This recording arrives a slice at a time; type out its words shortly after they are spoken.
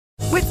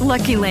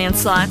Lucky Land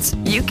Slots,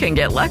 you can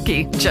get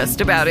lucky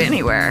just about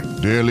anywhere.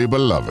 Dearly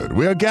beloved,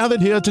 we are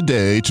gathered here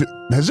today to...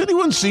 Has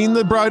anyone seen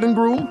the bride and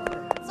groom?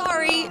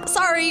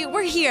 Sorry,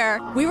 we're here.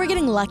 We were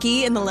getting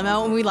lucky in the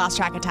limo and we lost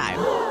track of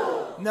time.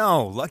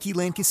 No, Lucky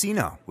Land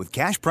Casino, with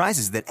cash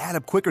prizes that add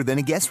up quicker than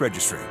a guest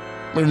registry.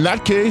 In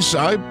that case,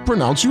 I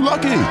pronounce you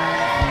lucky.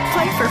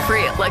 Play for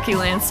free at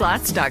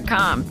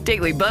LuckyLandSlots.com.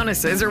 Daily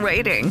bonuses are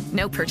waiting.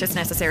 No purchase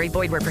necessary.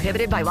 Void where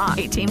prohibited by law.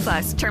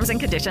 18+. Terms and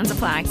conditions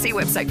apply. See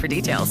website for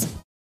details.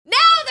 Now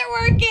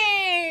they're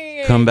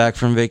working! Come back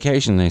from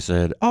vacation, they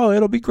said. Oh,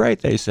 it'll be great,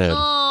 they said.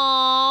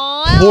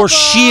 Aww, Poor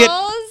shit.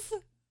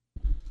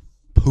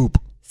 Poop.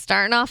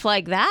 Starting off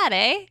like that,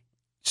 eh?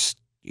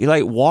 You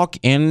like walk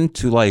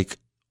into like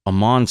a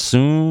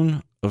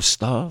monsoon of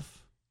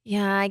stuff.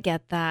 Yeah, I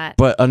get that.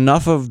 But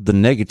enough of the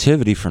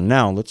negativity for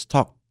now. Let's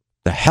talk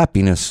the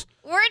happiness.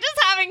 We're just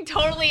having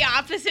totally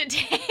opposite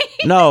takes.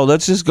 No,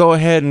 let's just go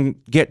ahead and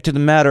get to the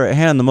matter at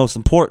hand, the most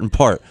important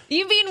part.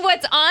 You mean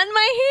what's on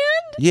my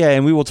hand? Yeah,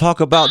 and we will talk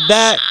about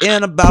that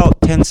in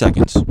about 10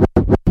 seconds.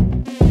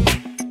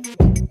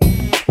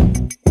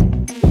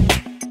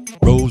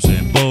 Rose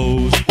and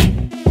bows.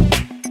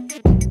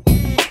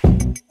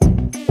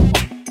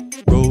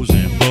 Rose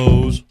and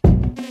bows.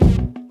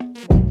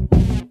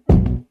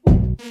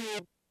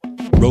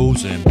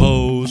 Rose and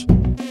bows.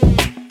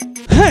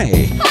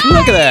 Hey,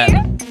 look at that.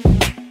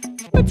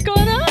 What's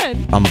going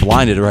on? I'm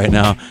blinded right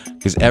now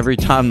because every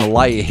time the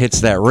light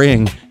hits that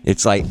ring,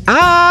 it's like,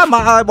 my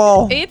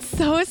eyeball. It's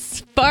so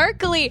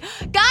sparkly.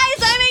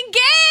 Guys, I'm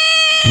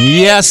engaged!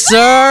 Yes,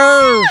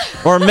 sir.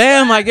 Or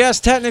ma'am, I guess,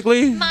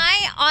 technically.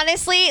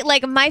 Honestly,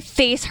 like my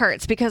face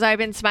hurts because I've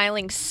been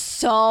smiling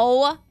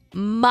so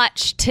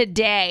much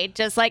today.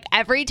 Just like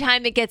every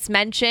time it gets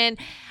mentioned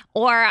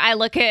or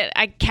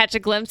I catch a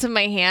glimpse of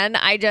my hand,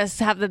 I just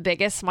have the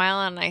biggest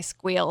smile and I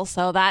squeal.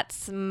 So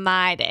that's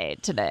my day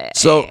today.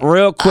 So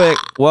real quick,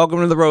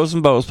 welcome to the Rose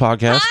and Bows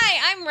podcast.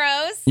 Hi, I'm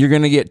Rose. You're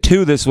going to get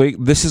 2 this week.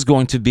 This is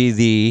going to be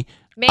the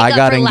Makeup I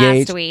got for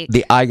engaged, last week.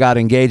 the I got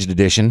engaged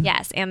edition.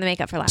 Yes, and the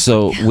makeup for last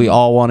So week. we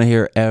all want to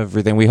hear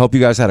everything. We hope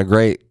you guys had a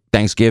great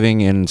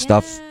Thanksgiving and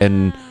stuff.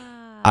 And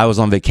I was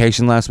on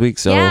vacation last week,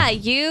 so yeah,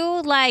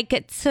 you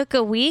took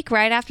a week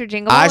right after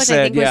Jingle Ball, which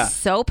I think was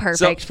so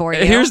perfect for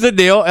you. Here's the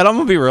deal, and I'm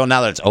gonna be real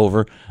now that it's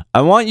over.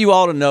 I want you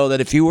all to know that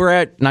if you were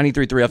at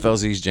 93.3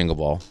 FLZ's Jingle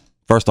Ball,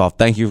 first off,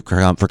 thank you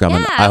for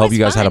coming. Yeah, I hope you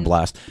guys had a fun.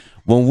 blast.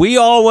 When we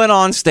all went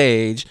on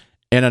stage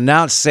and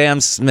announced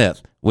Sam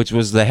Smith, which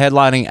was the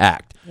headlining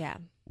act. Yeah.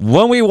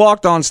 When we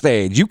walked on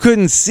stage, you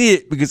couldn't see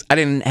it because I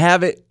didn't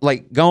have it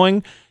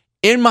going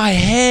in my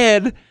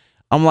head.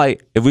 I'm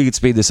like, if we could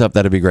speed this up,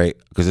 that'd be great.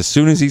 Because as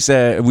soon as we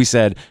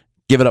said,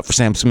 give it up for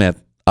Sam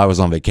Smith, I was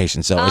on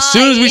vacation. So as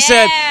soon as we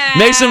said,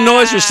 make some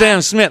noise for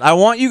Sam Smith, I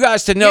want you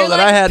guys to know that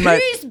I had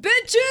peace,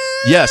 bitches!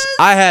 Yes,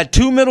 I had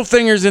 2 middle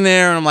fingers in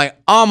there, and I'm like,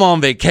 I'm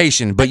on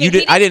vacation. But Okay, you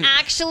did. I didn't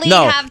actually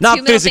no, have not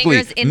 2 middle physically,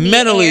 fingers in the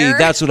mentally. air.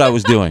 That's what I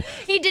was doing.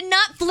 He did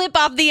not flip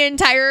off the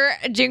entire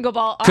Jingle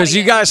Ball Because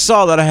you guys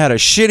saw that I had a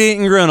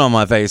shit-eating grin on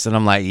my face, and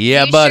I'm like,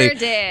 yeah, You buddy. sure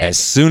did. As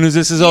soon as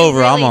this is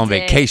over, I'm on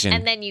vacation.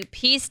 And then you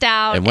pieced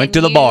out and went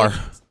to the bar.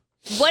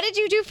 What did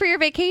you do for your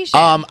vacation?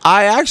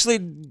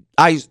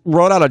 I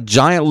wrote out a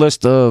giant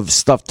list of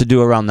stuff to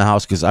do around the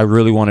house because I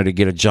really wanted to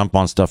get a jump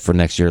on stuff for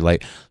next year.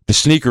 Like the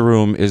sneaker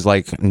room is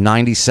like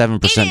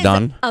 97%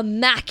 done.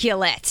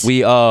 Immaculate.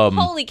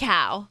 Holy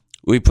cow.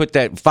 We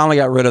finally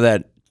got rid of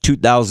that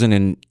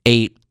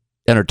 2008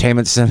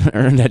 entertainment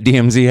center that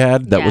DMZ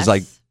had that was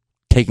like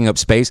taking up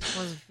space. It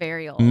was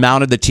very old.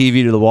 Mounted the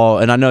TV to the wall,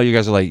 and I know you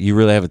guys are like, you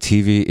really have a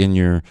TV in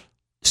your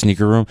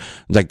sneaker room?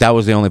 Like that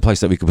was the only place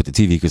that we could put the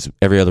TV because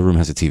every other room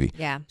has a TV.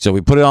 Yeah. So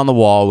we put it on the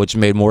wall, which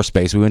made more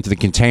space. We went to the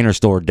Container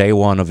Store day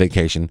 1 of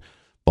vacation,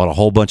 bought a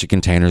whole bunch of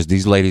containers.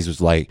 These ladies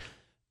was like,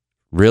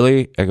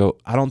 really? I go,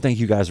 I don't think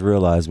you guys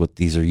realize what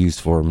these are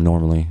used for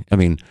normally. I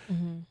mean,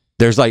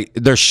 there's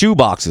shoe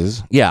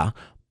boxes, yeah,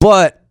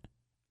 but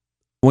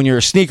when you're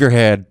a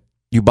sneakerhead,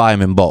 you buy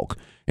them in bulk.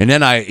 And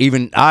then I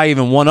even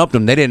one-upped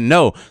them. They didn't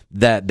know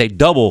that they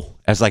double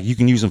as like you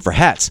can use them for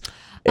hats.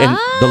 And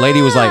the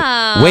lady was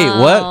like, wait,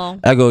 what?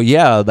 I go,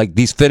 yeah, like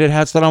these fitted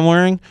hats that I'm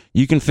wearing,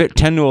 you can fit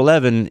 10 to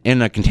 11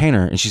 in a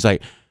container. And she's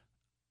like,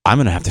 I'm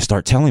going to have to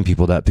start telling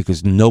people that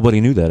because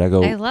nobody knew that. I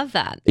go, I love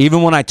that.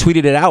 Even when I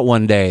tweeted it out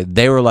one day,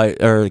 they were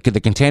like, or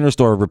the Container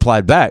Store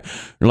replied back,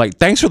 they're like,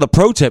 thanks for the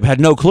pro tip, had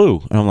no clue.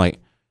 And I'm like,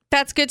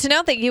 That's good to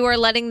know that you are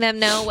letting them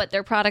know what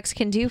their products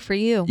can do for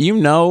you. you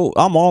know,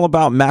 I'm all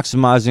about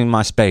maximizing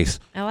my space.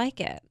 I like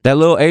it. That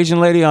little Asian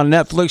lady on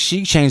Netflix,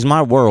 she changed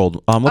my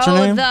world. What's her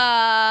name?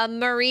 The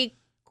Marie.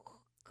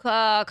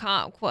 What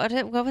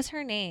was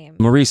her name?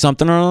 Marie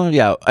something or other?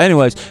 Yeah.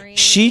 Anyways,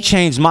 she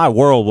changed my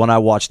world when I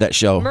watched that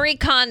show. Marie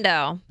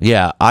Kondo.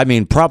 Yeah. I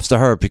mean, props to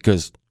her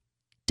because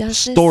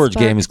storage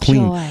game is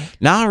clean. Joy.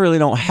 Now I really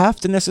don't have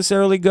to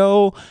necessarily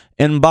go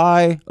and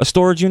buy a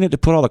storage unit to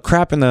put all the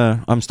crap in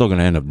the... I'm still going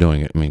to end up doing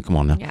it. I mean, come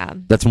on now. Yeah.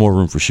 That's more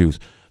room for shoes.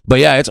 But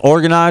yeah, it's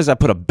organized. I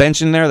put a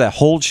bench in there that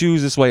holds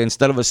shoes this way.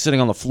 Instead of us sitting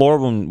on the floor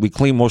when we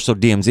clean more so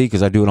DMZ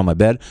because I do it on my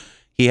bed,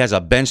 He has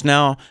a bench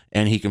now,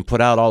 and he can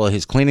put out all of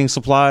his cleaning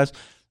supplies.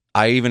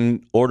 I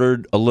even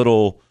ordered a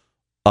little,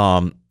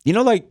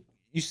 like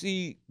you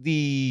see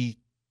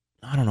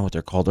I don't know what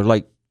they're called. They're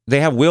like,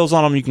 they have wheels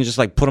on them. You can just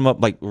like put them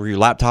up like where your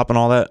laptop and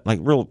all that, like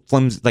real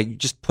flimsy. Like you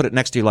just put it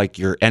next to like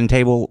your end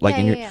table, like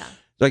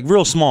like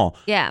real small.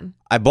 Yeah.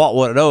 I bought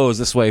one of those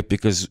this way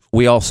because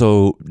we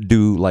also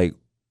do like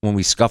when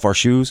we scuff our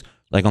shoes,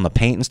 like on the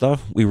paint and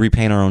stuff, we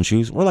repaint our own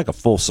shoes. We're like a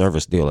full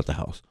service deal at the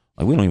house.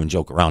 Like we don't even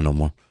joke around no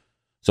more.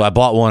 So I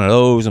bought one of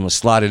those and was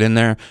slide it in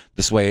there.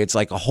 This way it's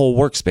like a whole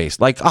workspace,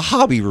 like a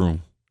hobby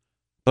room,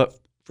 but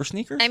for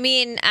sneakers. I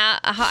mean,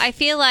 I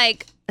feel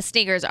like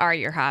sneakers are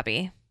your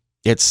hobby.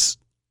 It's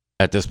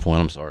at this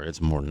point, I'm sorry,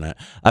 it's more than that.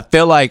 I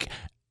feel like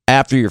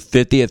after your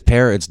 50th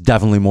pair, it's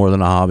definitely more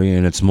than a hobby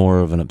and it's more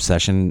of an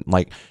obsession.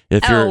 Like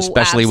if you're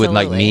especially with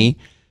like me,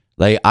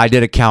 like I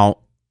did a count,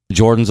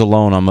 Jordans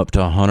alone, I'm up to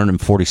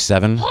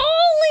 147.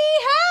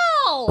 Holy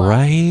hell!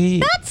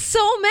 Right? That's so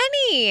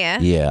many.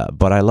 Yeah,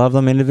 but I love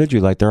them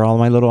individually. Like they're all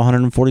my little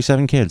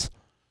 147 kids.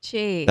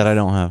 Jeez. That I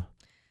don't have.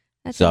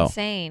 That's so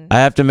insane. I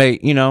have to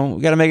make, we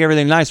got to make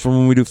everything nice for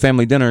when we do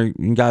family dinner.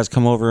 You guys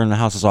come over and the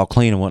house is all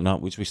clean and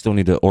whatnot, which we still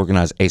need to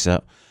organize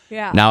ASAP.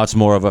 Yeah. Now it's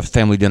more of a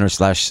family dinner /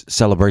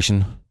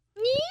 celebration.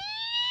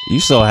 You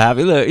so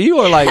happy. Look, you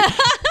are like,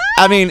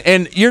 I mean,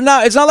 and you're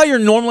not, it's not like you're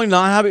normally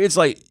not happy. It's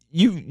like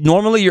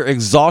you're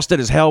exhausted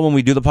as hell when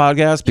we do the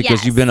podcast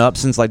because you've been up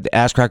since like the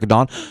ass crack of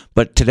dawn.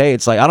 But today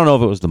it's like, I don't know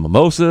if it was the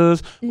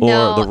mimosas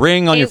or the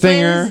ring on your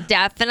finger. It was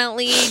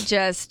definitely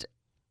just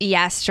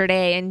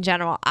yesterday in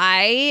general.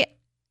 I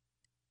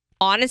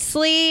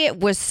honestly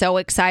was so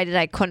excited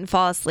I couldn't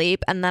fall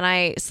asleep, and then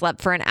I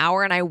slept for an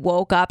hour and I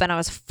woke up and I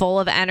was full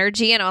of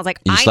energy and I was like,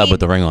 you slept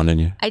with the ring on, didn't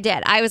you? I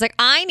did. I was like,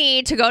 I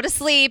need to go to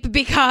sleep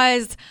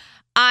because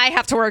I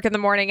have to work in the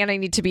morning and I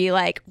need to be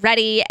like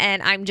ready,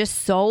 and I'm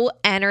just so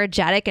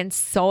energetic and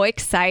so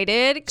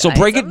excited. So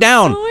break it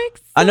down. So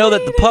I know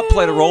that the pup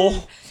played a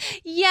role.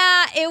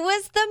 Yeah, it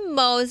was the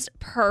most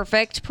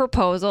perfect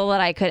proposal that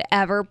I could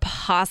ever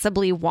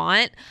possibly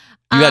want.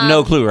 You had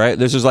no clue, right?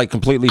 This was like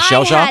completely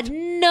shell-shocked? I had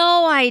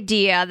no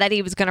idea that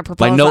he was going to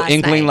propose like no last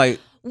inkling, night.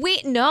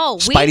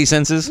 Spidey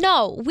senses?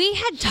 No, we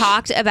had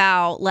talked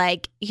about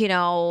like,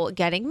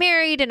 getting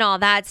married and all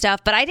that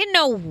stuff, but I didn't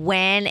know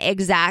when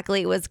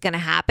exactly it was going to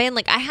happen.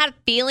 Like I had a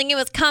feeling it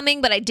was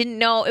coming, but I didn't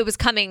know it was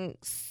coming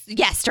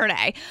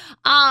yesterday.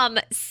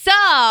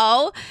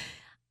 So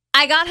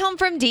I got home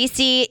from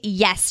DC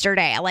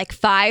yesterday at like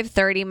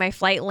 5:30. My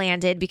flight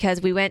landed because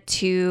we went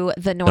to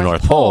the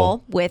North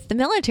Pole with the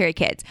military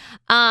kids.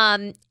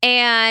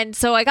 And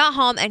so I got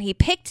home and he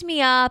picked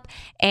me up,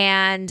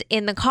 and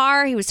in the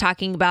car he was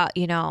talking about,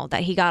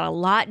 that he got a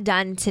lot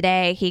done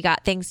today. He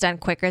got things done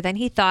quicker than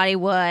he thought he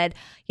would,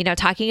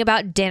 talking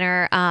about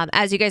dinner.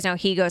 As you guys know,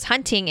 he goes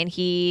hunting and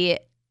he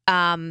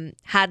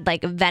had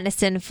like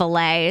venison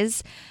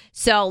fillets.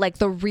 So like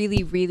the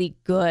really, really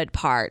good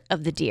part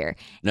of the deer.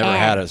 Never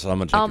had it, so I'm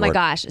going to take Oh my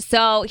gosh.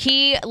 So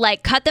he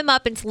like cut them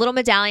up into little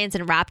medallions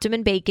and wrapped them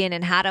in bacon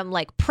and had them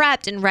like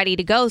prepped and ready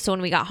to go. So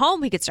when we got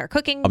home, we could start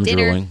cooking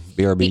dinner. Drooling.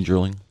 BRB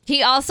drooling.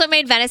 He also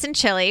made venison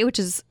chili, which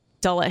is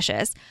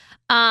delicious.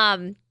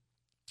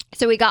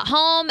 So we got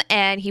home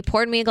and he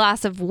poured me a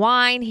glass of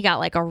wine. He got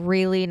like a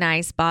really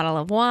nice bottle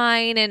of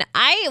wine, and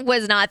I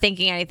was not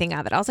thinking anything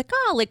of it. I was like,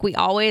 oh, like we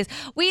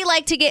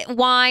like to get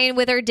wine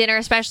with our dinner,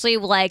 especially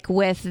like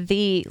with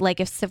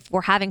if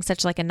we're having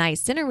such like a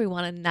nice dinner, we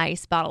want a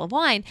nice bottle of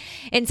wine.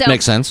 And so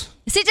makes sense.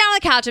 Sit down on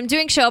the couch. I'm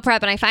doing show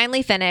prep and I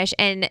finally finish.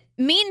 And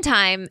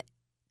meantime,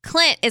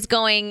 Clint is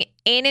going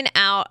in and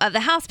out of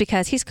the house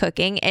because he's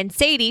cooking, and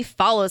Sadie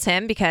follows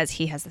him because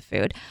he has the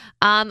food.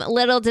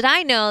 Little did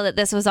I know that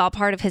this was all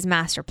part of his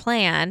master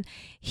plan.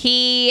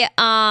 He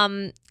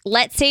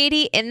let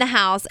Sadie in the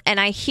house, and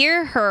I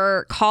hear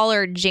her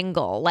collar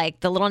jingle, like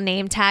the little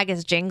name tag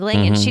is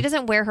jingling, and she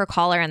doesn't wear her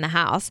collar in the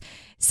house.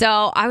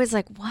 So I was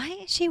like, why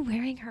is she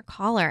wearing her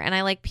collar? And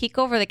I like peek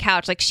over the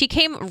couch. Like she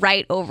came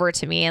right over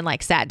to me and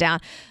like sat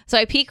down. So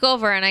I peek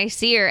over and I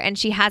see her and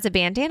she has a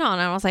bandana on.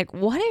 And I was like,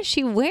 what is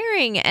she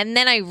wearing? And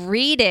then I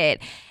read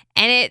it.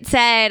 And it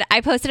said,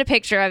 I posted a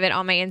picture of it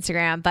on my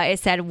Instagram, but it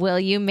said, will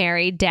you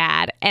marry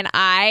dad? And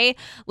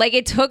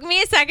it took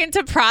me a second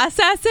to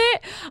process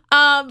it.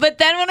 But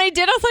then when I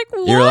did, I was like,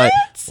 what? You're like,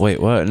 wait,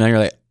 what? And now you're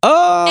like,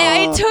 oh.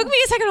 And it took me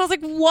a second. I was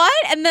like, what?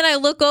 And then I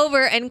look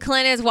over and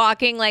Clint is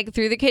walking like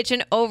through the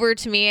kitchen over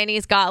to me, and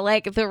he's got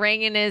like the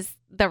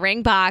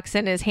ring box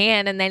in his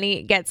hand, and then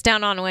he gets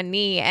down on one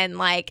knee and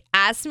like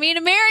asks me to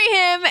marry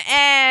him.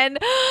 And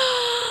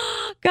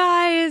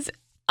guys,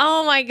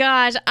 oh my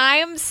gosh, I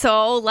am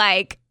so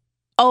like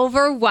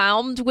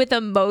overwhelmed with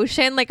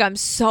emotion. Like I'm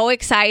so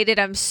excited.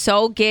 I'm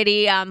so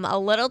giddy. I'm a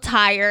little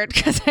tired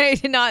because I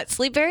did not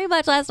sleep very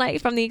much last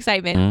night from the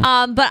excitement.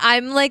 But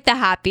I'm like the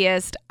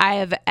happiest I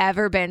have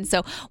ever been.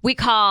 So we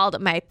called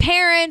my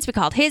parents, we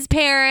called his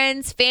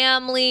parents,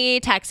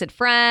 family, texted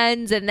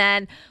friends, and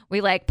then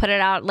we like put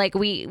it out. Like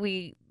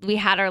we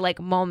had our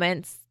like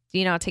moments,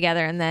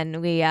 together, and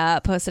then we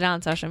posted it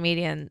on social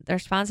media, and the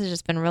response has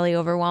just been really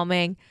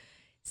overwhelming.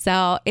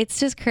 So it's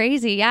just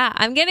crazy. Yeah,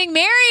 I'm getting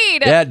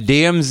married. Yeah,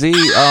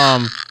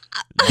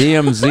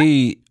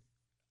 DMZ.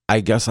 I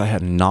guess I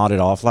had nodded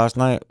off last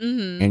night,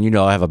 and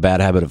I have a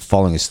bad habit of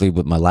falling asleep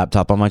with my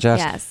laptop on my chest.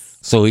 Yes.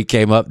 So he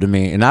came up to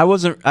me, and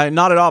I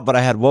nodded off, but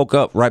I had woke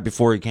up right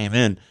before he came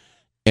in,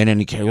 and then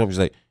he came up. He's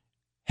like,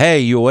 "Hey,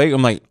 you awake?"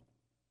 I'm like,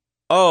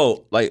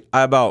 "Oh, like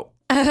I about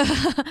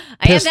I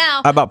am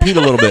now. I about peed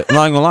a little bit. I'm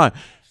not gonna lie."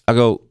 I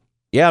go,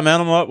 "Yeah,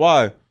 man, I'm up.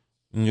 Why?"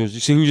 And he goes,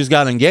 "You see who just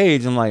got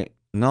engaged?" I'm like,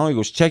 "No." He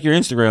goes, "Check your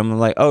Instagram." I'm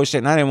like, "Oh shit!"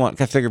 And I didn't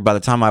want. I figured by the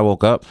time I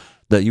woke up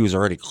that you was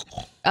already.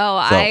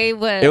 Oh, So, I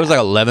was. It was like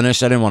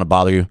 11ish. I didn't want to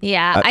bother you.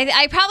 Yeah,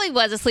 I probably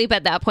was asleep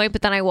at that point,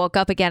 but then I woke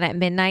up again at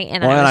midnight,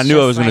 and I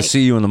knew I was going like, to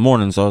see you in the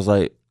morning, so I was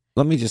like,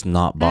 let me just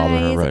not bother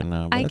her guys, right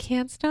now. I But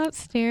can't stop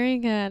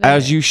staring at it.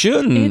 as you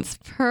shouldn't. It's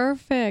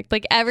perfect.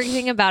 Like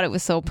everything about it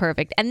was so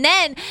perfect. And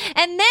then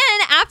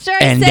after I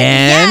And said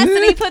then? yes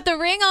and he put the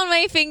ring on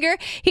my finger,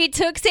 he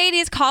took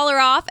Sadie's collar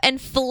off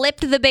and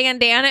flipped the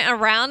bandana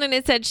around and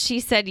it said she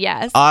said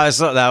yes. I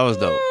saw that was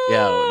dope.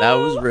 Yeah, that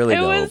was really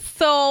dope. It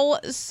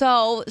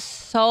was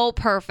so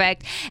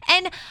perfect.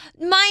 And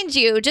mind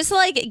you, just to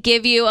like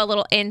give you a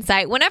little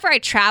insight, whenever I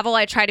travel,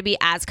 I try to be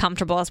as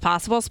comfortable as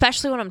possible,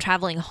 especially when I'm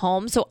traveling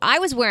home. So I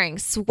was wearing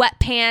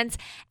sweatpants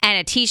and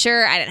a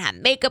t-shirt. I didn't have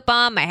makeup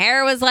on. My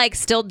hair was like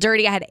still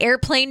dirty. I had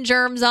airplane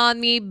germs on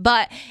me,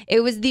 but it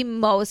was the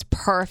most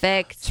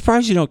perfect.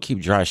 Surprised you don't keep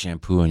dry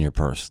shampoo in your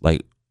purse.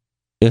 Like,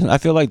 I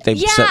feel like they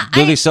Yeah,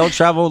 they sell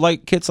travel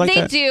like kits like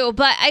They that? do,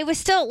 but I was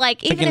still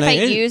like, even if I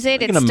use it,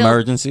 like it's an still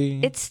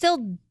emergency. it's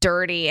still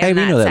dirty. Hey, in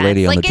we that know that sense.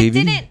 lady on like, the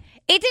TV.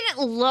 It didn't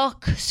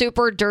look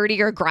super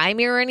dirty or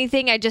grimy or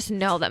anything. I just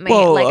know that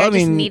I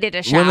just needed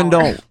a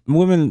shower.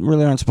 Women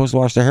really aren't supposed to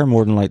wash their hair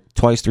more than like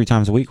 2-3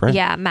 times a week, right?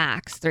 Yeah,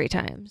 max 3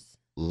 times.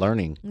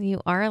 Learning.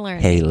 You are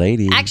learning. Hey,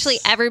 ladies. Actually,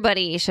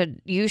 everybody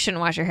you shouldn't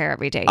wash your hair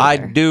every day. I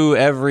either. do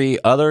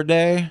every other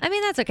day. I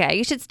mean, that's okay.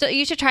 You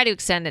should try to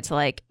extend it to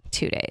like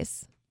 2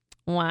 days.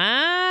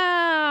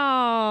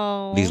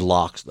 Wow. These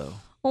locks, though.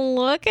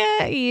 Look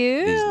at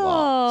you. These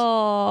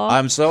locks.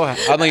 I'm so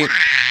happy. I mean,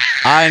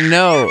 I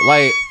know.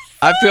 Like,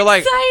 I feel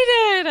like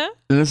excited.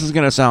 and this is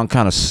gonna sound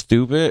kind of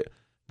stupid,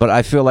 but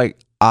I feel like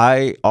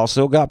I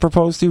also got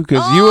proposed to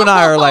because you and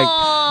I are like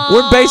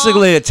we're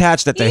basically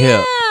attached at the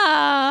hip.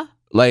 Yeah.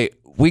 Like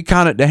we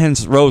kind of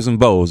hence Rose and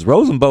Bows.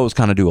 Rose and Bows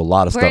kind of do a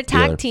lot of We're stuff a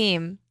tag together.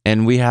 team.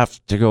 And we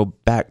have to go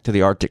back to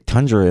the Arctic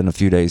tundra in a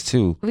few days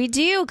too. We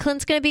do.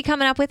 Clint's going to be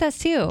coming up with us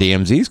too.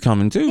 DMZ's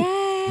coming too.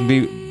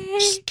 Yay.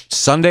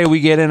 Sunday we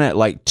get in at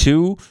like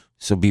 2,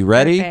 so be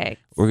ready.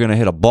 Perfect. We're gonna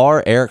hit a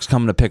bar. Eric's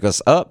coming to pick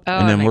us up,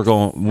 and then I'm we're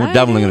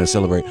definitely gonna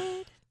celebrate.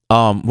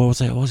 What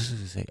was I going to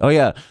say? Oh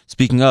yeah,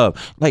 speaking of,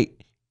 like,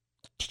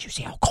 did you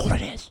see how cold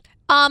it is?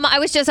 I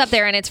was just up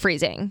there and it's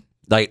freezing.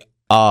 Like,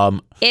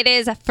 It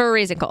is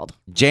freezing cold.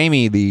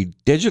 Jamie, the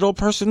digital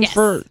person Yes.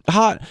 for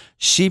hot,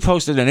 she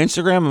posted an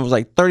Instagram and it was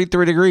like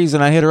 33 degrees,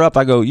 and I hit her up.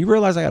 I go, you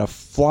realize I gotta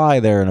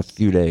fly there in a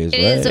few days, It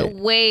right? is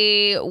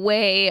way,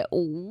 way,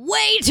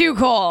 way too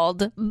cold.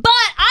 But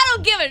I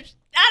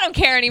don't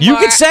care anymore. You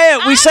can say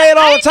it. We say it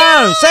all the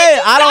time. know, Say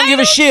it. I don't give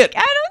a shit. I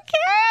don't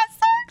care. It's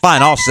so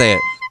Fine, I'll say it.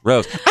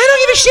 Rose, I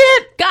don't give a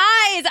shit.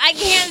 Guys, I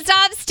can't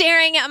stop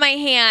staring at my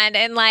hand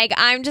and like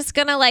I'm just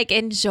gonna like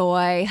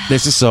enjoy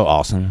This is so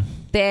awesome.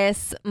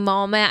 this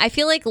moment. I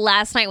feel like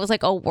last night was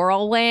like a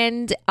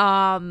whirlwind.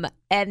 And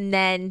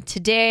then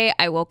today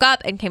I woke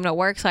up and came to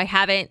work, so I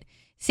haven't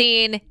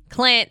seen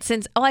Clint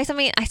since I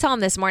saw him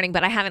this morning,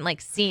 but I haven't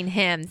like seen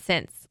him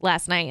since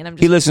last night. And I'm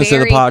just He listens to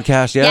the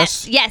podcast,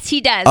 yes? Yes,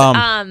 he does.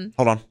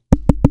 Hold on.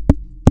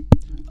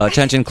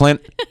 Attention,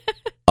 Clint.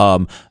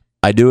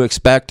 I do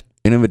expect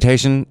an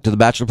invitation to the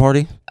bachelor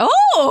party.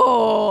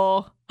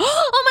 Oh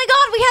my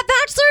God, we have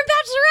bachelor and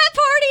bachelorette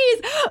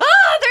parties.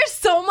 Oh, there's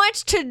so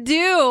much to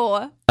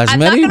do. I'm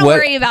not going to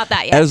worry about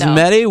that yet. As though.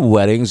 many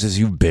weddings as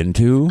you've been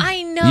to,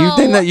 I know. You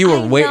think that you were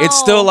I It's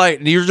know. still like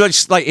you're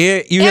just like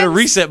you hit a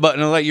reset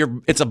button and like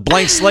it's a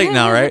blank slate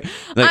now, right?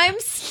 Like, I'm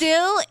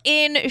still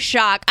in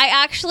shock. I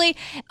actually,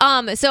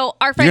 so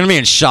our friend, you're gonna be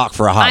in shock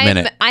for a hot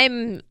minute.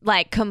 I'm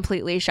like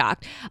completely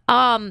shocked.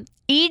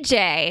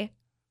 EJ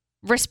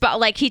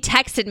he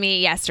texted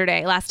me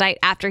last night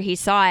after he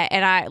saw it,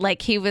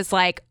 and he was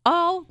like,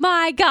 oh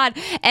my God.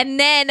 And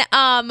then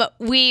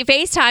we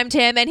FaceTimed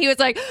him and he was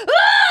like,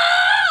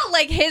 ah!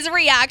 Like his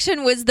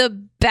reaction was the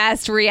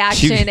best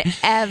reaction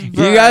ever.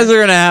 You guys are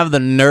gonna have the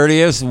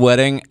nerdiest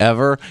wedding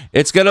ever.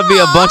 It's gonna be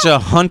a bunch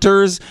of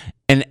hunters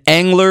and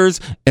anglers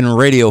and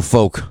radio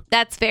folk.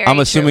 That's very I'm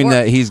assuming true.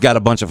 that he's got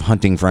a bunch of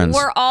hunting friends.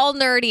 We're all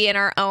nerdy in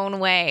our own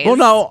ways. Well,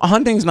 no,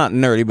 hunting's not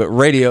nerdy, but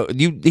radio.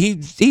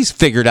 He's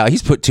figured out.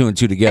 He's put 2 and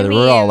 2 together.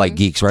 We're all like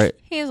geeks, right?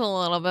 He's a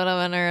little bit of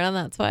a nerd, and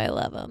that's why I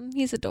love him.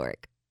 He's a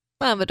dork.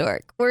 I'm a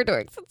dork. We're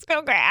dorks. It's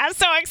so great. I'm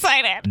so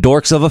excited.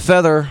 Dorks of a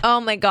feather.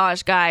 Oh my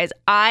gosh, guys.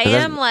 I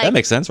am that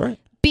makes sense, right?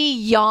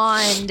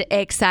 beyond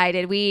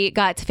excited. We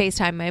got to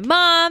FaceTime my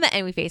mom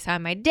and we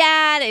FaceTime my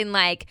dad, and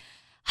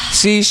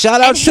See,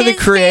 shout outs to And the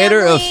his creator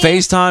of family.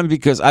 FaceTime,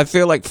 because I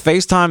feel like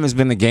FaceTime has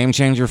been the game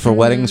changer for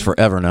weddings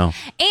forever now.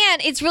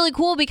 And it's really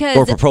cool Or because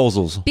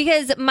proposals.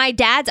 my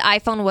dad's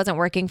iPhone wasn't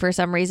working for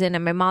some reason,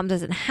 and my mom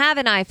doesn't have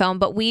an iPhone,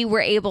 but we were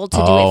able to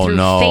do it through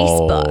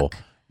Facebook.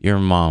 Your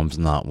mom's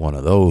not one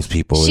of those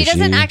people, She is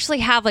doesn't she? actually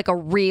have like a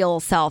real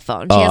cell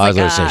phone. She Oh, has I like was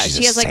gonna a say she's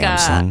she a has like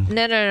Samsung.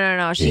 a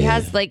no. She Yeah.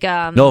 has like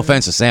No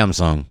offense to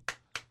Samsung.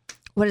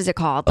 what is it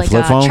called? A Like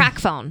flip a phone? track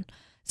phone.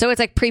 So it's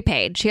like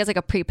prepaid. She has like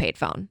a prepaid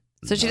phone.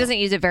 So she doesn't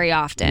use it very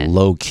often.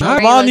 Low key. Very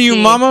I'm on to you,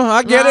 low-key. mama.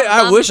 I get it.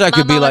 I wish I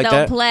could be Mama like don't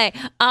that. Play.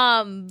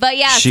 But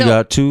yeah, She so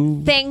got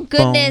two. thank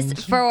goodness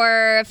phones.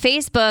 for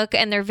Facebook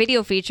and their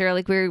video feature.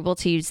 Like we were able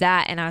to use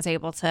that, and I was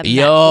able to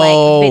Yo.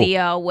 like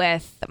video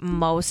with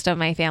most of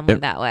my family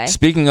that way.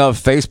 Speaking of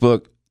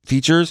Facebook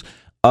features,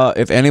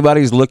 if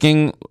anybody's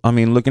looking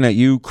at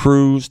you,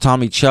 Cruz,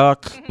 Tommy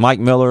Chuck, Mike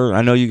Miller.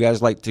 I know you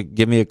guys like to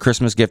give me a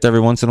Christmas gift every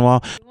once in a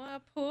while.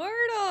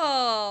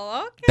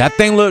 Portal. Okay. That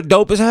thing looked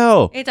dope as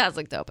hell. It does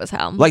look dope as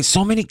hell. Like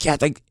so many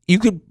cats. Like you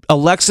could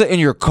Alexa in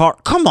your car.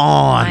 Come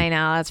on. I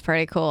know, that's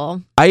pretty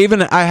cool. I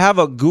have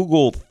a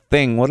Google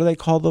thing. What do they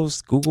call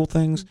those Google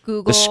things?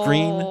 Google The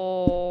screen.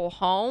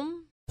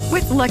 Home.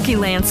 With Lucky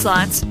Land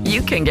Slots,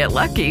 you can get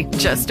lucky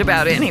just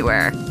about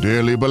anywhere.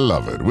 Dearly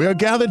beloved, we are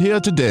gathered here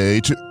today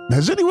to...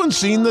 Has anyone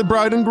seen the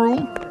bride and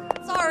groom?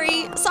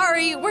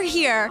 Sorry, we're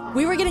here.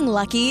 We were getting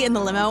lucky in the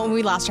limo and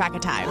we lost track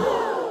of time.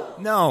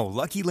 No,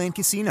 Lucky Land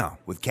Casino,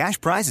 with cash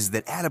prizes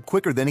that add up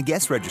quicker than a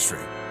guest registry.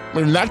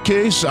 In that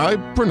case, I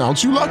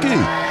pronounce you lucky.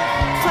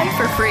 Play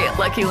for free at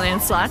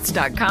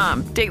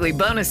LuckyLandSlots.com. Daily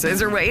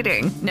bonuses are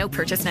waiting. No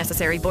purchase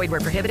necessary. Void where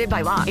prohibited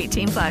by law.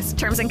 18+.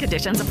 Terms and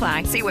conditions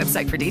apply. See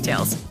website for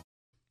details.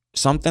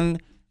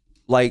 Something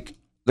like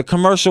the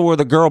commercial where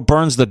the girl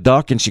burns the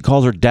duck and she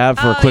calls her dad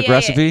for a quick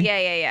recipe.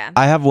 Yeah.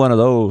 I have one of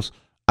those.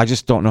 I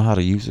just don't know how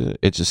to use it.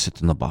 It just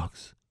sits in the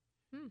box.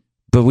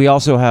 But we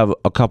also have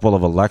a couple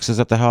of Alexas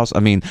at the house. I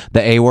mean,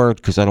 the A word,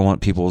 because I don't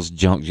want people's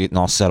junk getting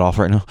all set off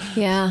right now.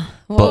 Yeah.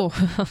 Whoa.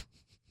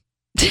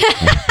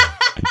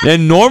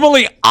 And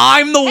normally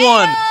I'm the one.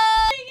 Oh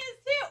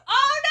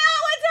no,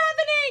 what's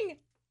happening?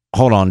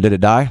 Hold on, did it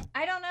die?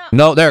 I don't know.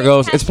 No, there it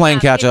goes. It's playing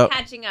catch up.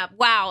 Catching up.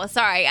 Wow.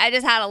 Sorry. I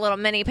just had a little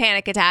mini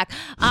panic attack.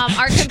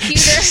 Our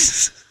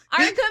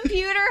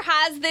computer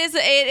has this.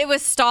 It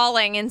was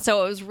stalling, and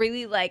so it was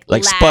really like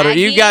Sputter.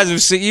 You laggy. guys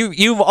have seen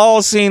you've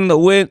all seen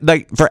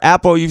the for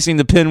Apple, you've seen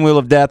the pinwheel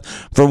of death.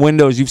 For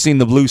Windows, you've seen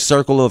the blue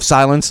circle of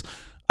silence.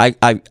 I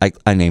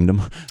named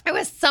them. It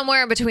was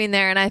somewhere in between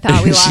there, and I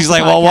thought we lost. She's the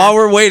like, well, podcast. while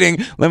we're waiting,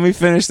 let me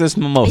finish this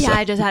mimosa. Yeah,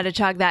 I just had to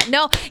chug that.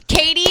 No,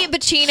 Katie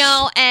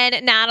Bacino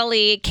and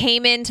Natalie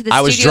came into the I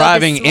studio was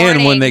driving this in when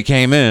morning. they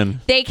came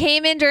in. They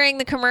came in during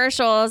the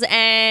commercials,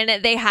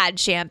 and they had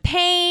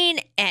champagne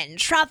and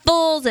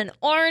truffles and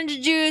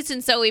orange juice,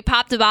 and so we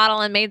popped a bottle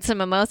and made some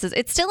mimosas.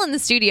 It's still in the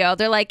studio.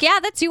 They're like, yeah,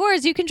 that's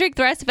yours. You can drink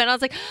the rest of it. And I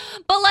was like,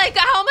 but like,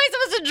 how am I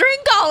supposed to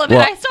drink all of it?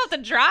 Well- I still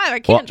have to drive. I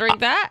can't drink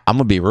that. I'm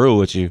gonna be real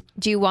with you.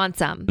 Do you want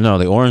some? No,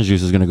 the orange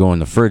juice is gonna go in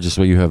the fridge just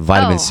so you have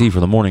vitamin Oh. C for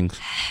the mornings.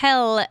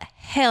 Hell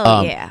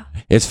yeah.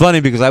 It's funny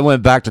because I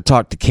went back to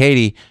talk to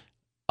Katie,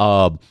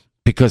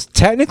 because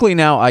technically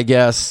now I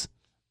guess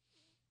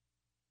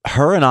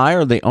her and I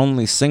are the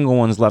only single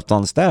ones left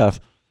on staff.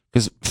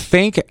 Because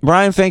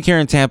Brian Fink here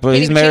in Tampa, Katie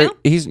he's married.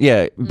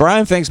 Bacino?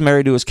 Brian Fink's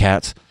married to his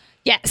cats.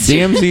 Yes.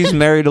 DMZ's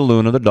married to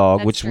Luna the dog,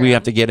 That's which true. we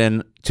have to get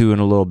into in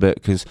a little bit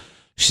because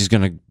she's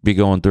gonna be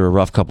going through a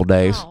rough couple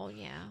days. Oh,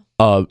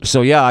 yeah.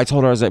 So yeah, I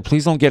told her, I was like,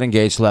 please don't get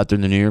engaged till after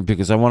the new year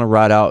because I want to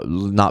ride out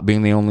not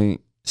being the only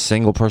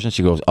single person.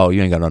 She goes, oh,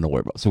 you ain't got nothing to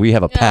worry about. So we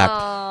have a pact.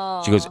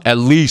 Oh. She goes, at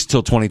least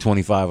till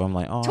 2025. I'm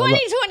like, oh,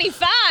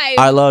 2025.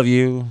 I love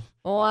you.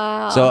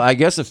 Wow. So I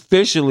guess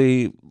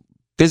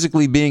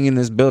physically being in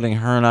this building,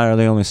 her and I are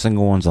the only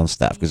single ones on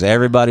staff because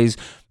everybody's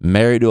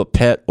married to a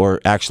pet or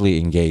actually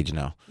engaged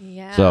now.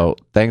 Yeah. So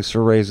thanks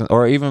for raising,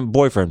 or even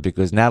boyfriend,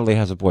 because Natalie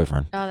has a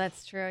boyfriend. Oh,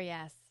 that's true.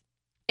 Yes.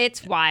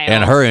 It's wild.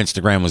 And her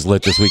Instagram was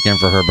lit this weekend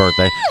for her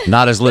birthday.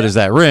 Not as lit as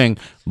that ring,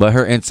 but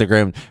her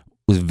Instagram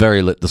was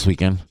very lit this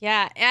weekend.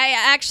 Yeah.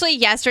 Actually,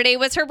 yesterday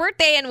was her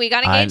birthday, and we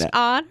got I engaged know.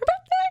 on her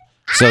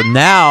birthday. So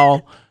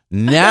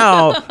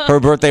now her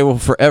birthday will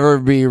forever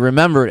be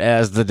remembered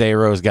as the day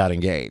Rose got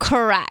engaged.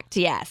 Correct.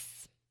 Yes.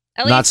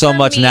 At Not least so for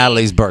much me.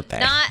 Natalie's birthday.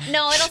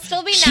 No, it'll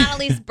still be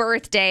Natalie's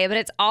birthday, but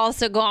it's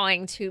also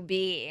going to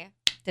be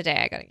the day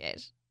I got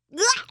engaged.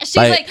 She's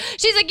like,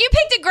 you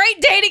picked a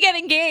great day to get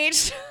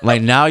engaged.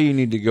 Like now you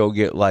need to go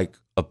get like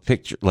a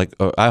picture. Like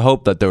I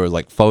hope that there was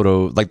like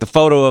the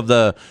photo of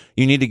the.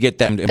 You need to get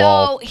them So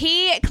involved.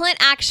 Clint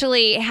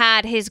actually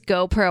had his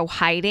GoPro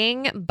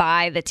hiding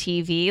by the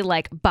TV,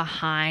 like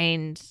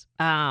behind,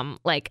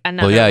 like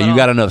another. Well, yeah, you little-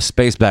 got enough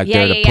space back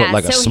there to put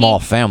like a So small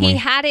he family.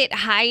 had it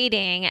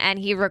hiding, and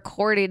he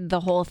recorded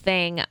the whole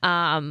thing.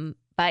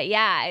 But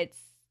yeah,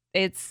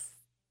 it's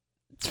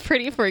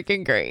pretty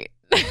freaking great.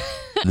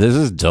 This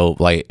is dope.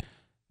 Like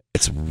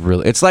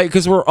it's like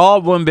because we're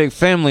all one big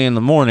family in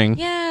the morning.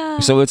 Yeah.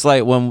 So it's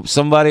like when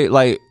somebody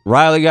like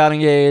Riley got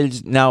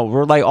engaged. Now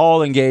we're like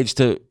all engaged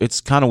to.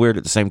 It's kind of weird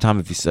at the same time.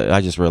 If you say,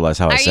 I just realized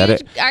how I said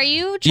it. Are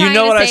you trying You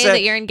know what to I say said?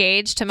 that you're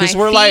engaged to my Because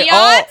we're fiance? like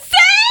all.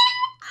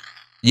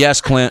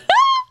 Yes, Clint.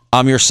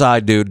 I'm your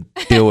side, dude.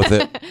 Deal with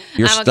it.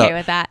 You're I'm stuck. okay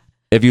with that.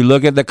 If you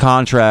look at the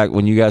contract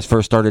when you guys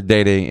first started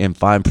dating, in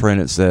fine print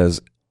it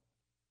says,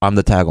 "I'm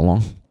the tag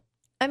along."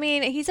 I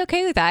mean, he's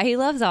okay with that. He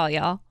loves all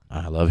y'all.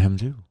 I love him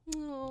too.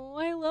 Oh,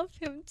 I love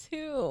him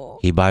too.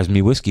 He buys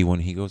me whiskey when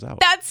he goes out.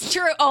 That's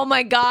true. Oh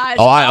my gosh.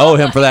 Oh, I owe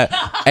him for that.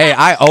 Hey,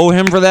 I owe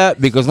him for that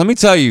because let me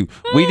tell you,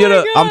 we did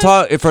a. I'm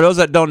talking for those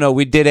that don't know,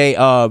 we did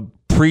a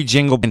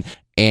pre-jingle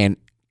and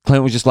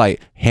Clint was just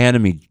like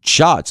handing me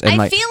shots and I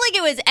like feel like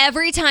it was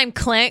every time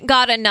Clint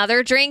got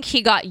another drink,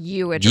 he got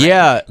you a drink.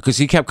 yeah, because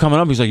he kept coming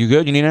up. He's like, "You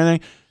good? You need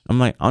anything?" I'm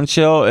like, "I'm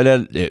chill." And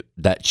then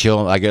that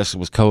chill, I guess,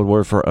 was code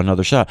word for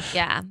another shot.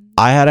 Yeah.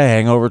 I had a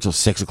hangover till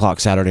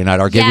 6:00 Saturday night.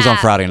 Our gig was on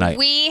Friday night.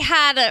 We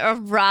had a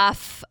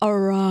rough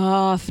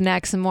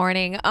next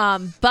morning.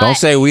 But Don't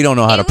say we don't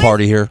know how to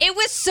party here. It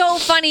was so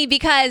funny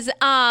because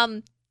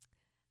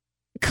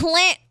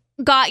Clint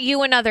got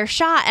you another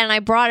shot and I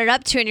brought it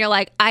up to you and you're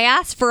like, I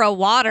asked for a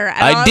water.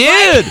 And I was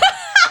did. like-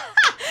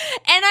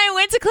 and I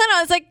went to Clint.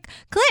 I was like,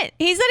 Clint,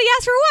 he said he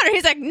asked for water.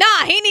 He's like,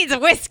 nah, he needs a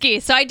whiskey.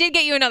 So I did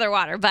get you another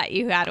water, but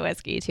you had a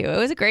whiskey too. It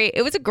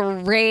was a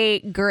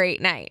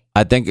great night.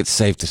 I think it's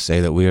safe to say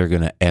that we are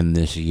going to end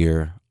this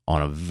year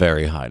on a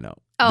very high note.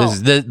 Oh,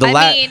 This is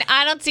I mean,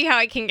 I don't see how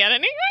I can get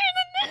any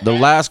higher than the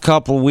last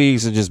couple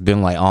weeks have just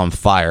been like on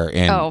fire,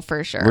 and Oh,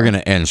 for sure. we're gonna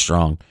end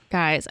strong.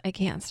 Guys, I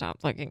can't stop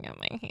looking at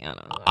my hand.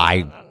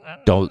 I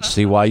don't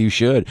see why you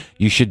should.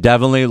 You should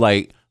definitely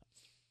like.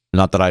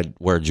 Not that I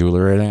wear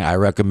jewelry or anything. I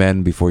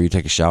recommend before you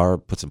take a shower,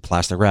 put some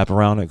plastic wrap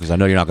around it because I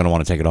know you're not gonna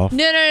want to take it off.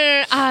 No.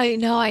 I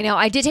know.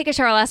 I did take a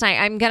shower last night.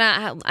 I'm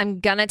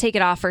gonna take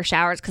it off for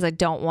showers because I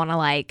don't want to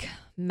like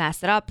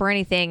mess it up or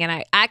anything. And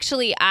I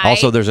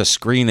Also, there's a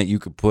screen that you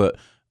could put.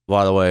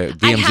 By the way,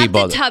 DMZ I have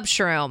bought the tub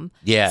shroom.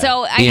 Yeah,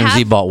 So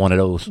DMZ bought one of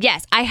those.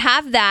 Yes, I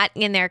have that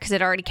in there because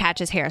it already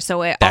catches hair.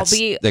 So That's I'll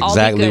be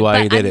exactly good. why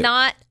but you did it.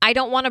 I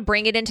don't want to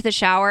bring it into the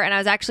shower. And I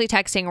was actually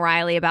texting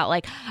Riley about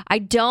like, I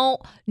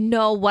don't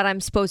know what I'm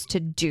supposed to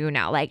do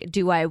now. Like,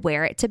 do I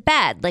wear it to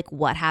bed? Like,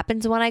 what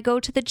happens when I go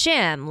to the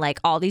gym?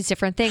 Like, all these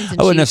different things. And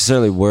I wouldn't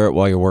necessarily wear it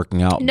while you're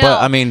working out, No,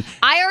 but I mean,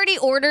 I already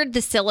ordered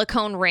the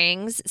silicone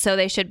rings, so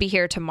they should be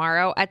here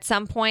tomorrow at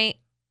some point.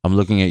 I'm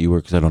looking at you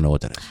because I don't know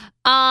what that is.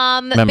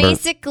 Remember,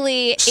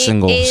 Basically,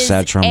 single it is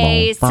sad trombone.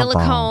 a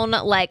silicone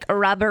like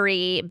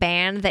rubbery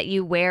band that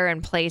you wear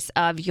in place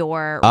of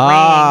your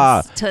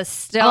Ah. rings to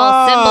still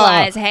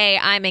symbolize, hey,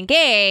 I'm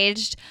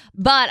engaged,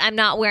 but I'm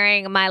not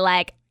wearing my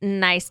like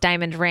nice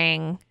diamond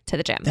ring to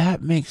the gym.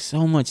 That makes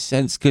so much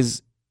sense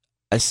because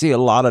I see a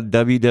lot of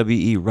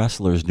WWE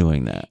wrestlers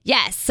doing that.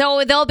 Yes,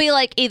 so they'll be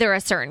like either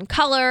a certain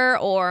color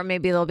or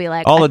maybe they'll be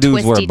like All a the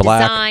dudes wear twisty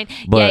black, design.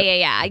 but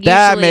Yeah.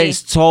 That Usually-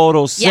 makes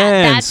total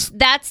Yeah, sense.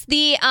 that's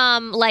the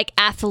like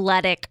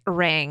athletic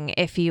ring,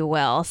 if you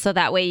will. So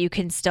that way you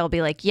can still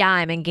be like, yeah,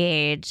 I'm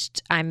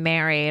engaged, I'm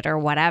married, or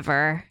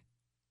whatever,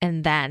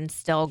 and then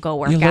still go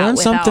work You out learn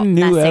without something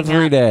new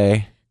every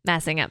day.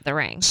 messing up the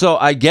ring. So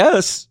I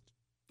guess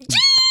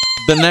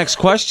the next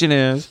question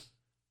is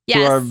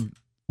to our Yes.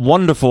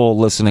 wonderful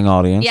listening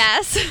audience.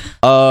 Yes.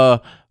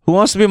 Who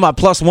wants to be my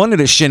 +1 to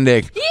this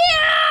shindig?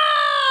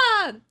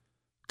 Yeah.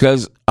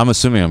 Because I'm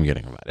assuming I'm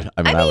getting invited.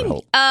 I mean, I would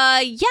hope.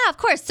 Yeah, of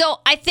course. So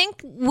I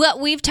think what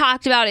we've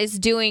talked about is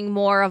doing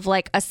more of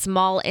like a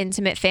small,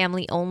 intimate,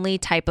 family only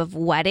type of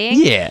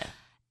wedding. Yeah.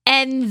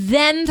 And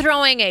then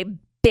throwing a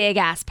big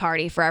ass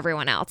party for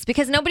everyone else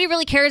because nobody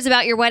really cares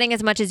about your wedding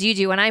as much as you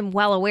do. And I'm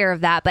well aware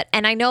of that.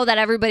 And I know that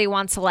everybody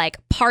wants to like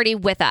party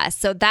with us.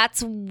 So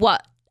that's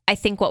what I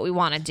think what we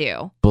want to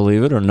do.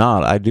 Believe it or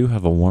not, I do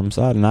have a warm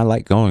side, and I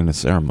like going to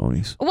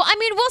ceremonies. Well, I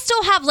mean, we'll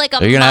still have like a.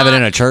 Are you gonna have it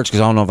in a church?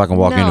 Because I don't know if I can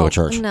walk into a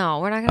church. No,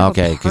 we're not gonna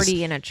Okay, go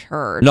party in a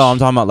church. No, I'm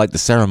talking about like the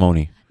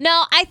ceremony.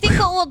 No, I think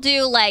what we'll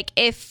do, like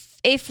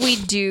if we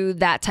do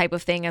that type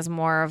of thing, is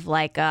more of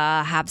like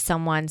have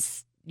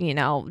someone's,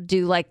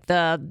 do like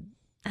the.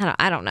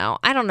 I don't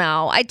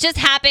know. It just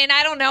happened.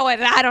 I don't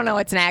know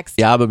what's next.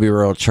 Yeah, I'm gonna be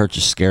real.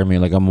 Churches scare me.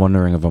 Like I'm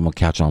wondering if I'm gonna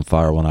catch on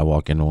fire when I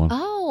walk into one.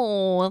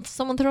 Oh, if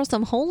someone throws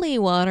some holy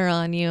water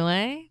on you,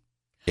 eh?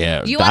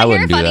 Yeah, You I want to hear a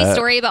wouldn't do funny that.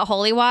 story about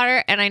holy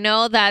water? And I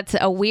know that's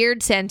a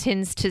weird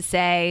sentence to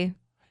say.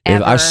 If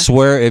Ever. I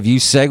swear, if you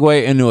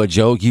segue into a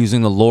joke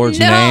using the Lord's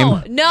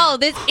name, No,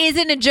 this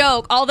isn't a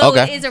joke, although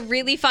Okay. it is a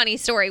really funny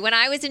story. When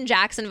I was in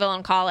Jacksonville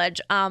in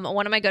college,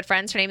 one of my good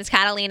friends, her name is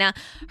Catalina,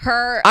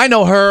 I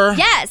know her.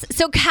 Yes.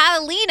 So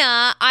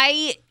Catalina,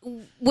 I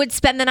would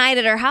spend the night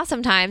at her house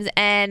sometimes,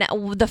 and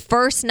the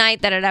first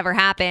night that it ever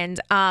happened,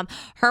 I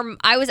think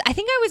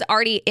I was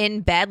already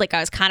in bed, like I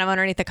was kind of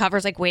underneath the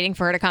covers, like waiting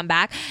for her to come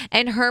back,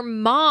 and her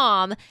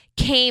mom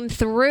came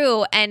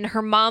through, and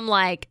her mom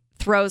like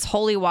throws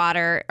holy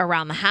water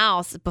around the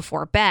house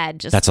before bed.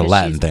 Just That's a 'cause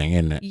Latin she's- thing,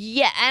 isn't it?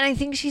 Yeah, and I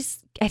think she's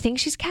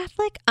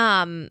Catholic.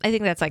 I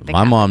think that's like the My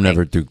Catholic mom thing.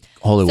 never threw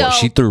holy water. So-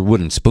 She threw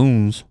wooden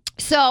spoons.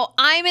 So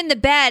I'm in the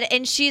bed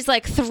and she's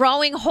like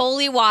throwing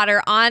holy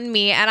water on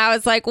me. And I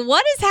was like,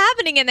 what is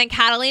happening? And then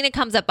Catalina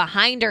comes up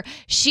behind her.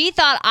 She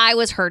thought I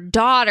was her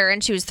daughter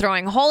and she was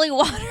throwing holy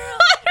water on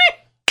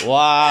me.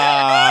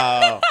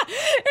 Wow.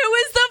 It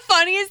was the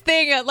funniest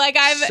thing. Like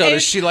So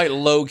does she like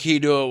low key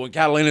do it when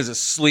Catalina's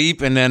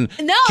asleep and then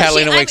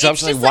Catalina wakes up?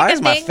 She's like, just why a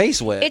is my thing-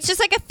 face wet? It's just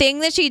like a thing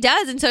that she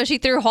does. And so she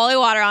threw holy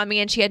water on me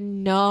and she had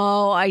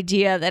no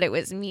idea that it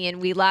was me.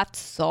 And we laughed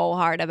so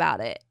hard about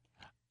it.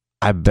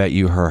 I bet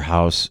you her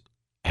house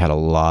had a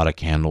lot of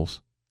candles.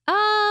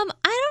 I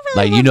don't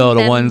really Like, you know,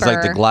 the ones like the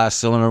remember. glass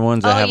cylinder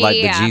ones that Oh, have like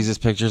yeah. the Jesus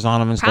pictures on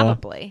them and stuff.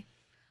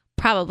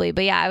 Probably,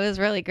 but yeah, it was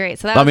really great.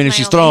 So that I was mean, my if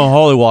she's only- throwing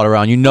holy water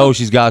around, you know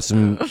she's got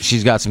some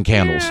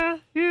candles.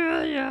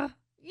 Yeah.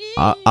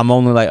 I'm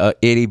only like a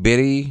itty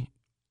bitty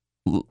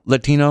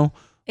Latino.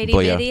 Itty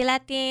but yeah. bitty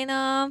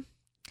Latino.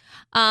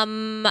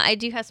 I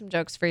do have some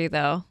jokes for you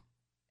though,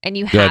 and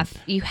you Good.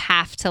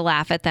 have to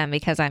laugh at them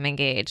because I'm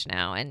engaged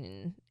now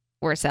and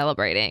we're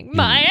celebrating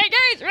my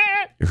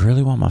engagement. You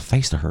really want my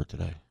face to hurt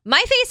today?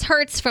 My face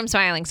hurts from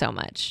smiling so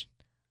much.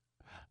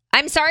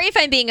 I'm sorry if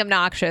I'm being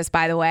obnoxious.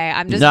 By the way,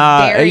 I'm just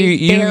very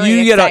you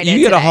excited get a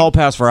today. hall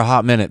pass for a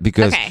hot minute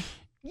because Okay.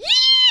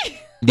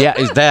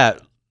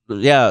 that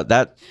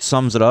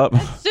sums it up.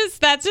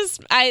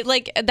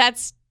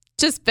 That's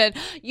just been.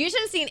 You should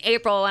have seen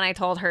April when I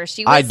told her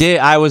she was. I did.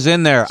 I was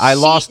in there. I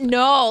lost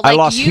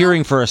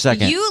hearing for a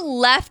second. You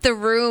left the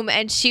room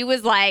and she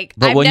was like,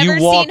 But I've when never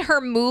you walk- seen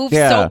her move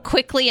Yeah. so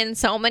quickly in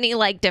so many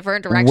like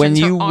different directions. When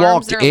Her you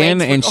arms walked and her in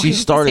legs were and going she at the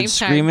started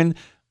same time. screaming,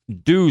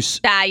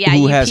 Deuce, Yeah, who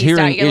you has peaced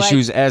out. hearing You're like,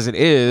 issues as it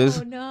is,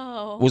 Oh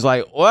no. was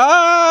like,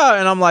 wow.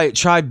 And I'm like,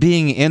 try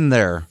being in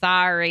there.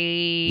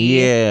 Sorry.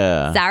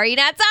 Yeah. Sorry,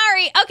 not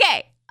sorry.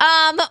 Okay.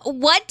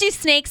 What do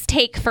snakes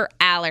take for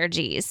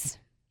allergies?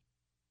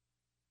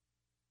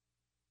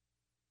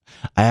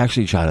 I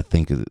actually try to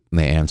think of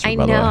the answer, I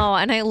by the way. know,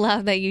 and I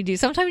love that you do.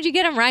 Sometimes you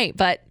get them right,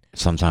 but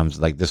Sometimes,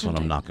 like this one,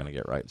 I'm not going to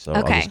get right. So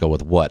I'll Okay. just go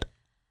with what?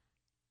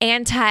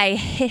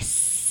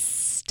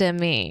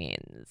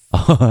 antihistamines.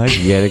 Oh, I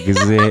get it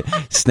because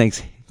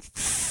snakes.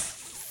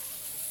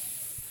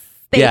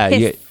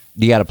 They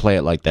You got to play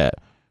it like that.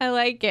 I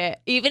like it.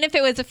 Even if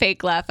it was a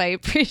fake laugh, I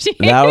appreciate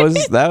That it.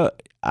 was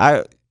that.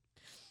 I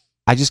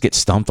just get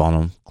stumped on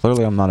them.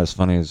 Clearly, I'm not as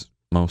funny as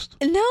most.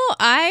 No,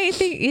 I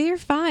think you're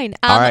fine.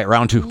 All right,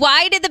 round 2.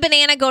 Why did the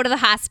banana go to the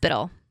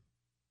hospital?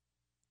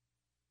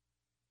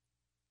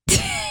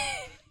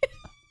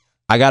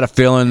 I got a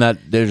feeling that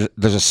there's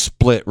a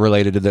split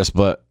related to this,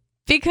 but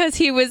Because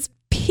he was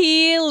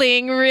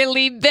peeling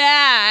really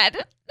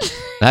bad.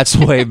 that's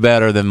way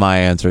better than my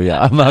answer.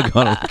 Yeah, I'm not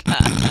gonna.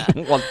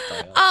 What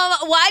the hell?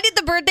 Why did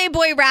the birthday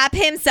boy wrap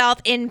himself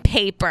in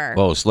paper?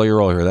 Whoa, slow your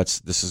roll here.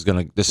 This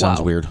sounds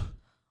Whoa. weird.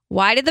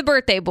 Why did the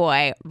birthday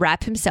boy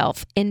wrap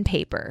himself in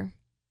paper?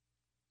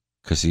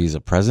 Because he's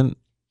a present.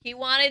 He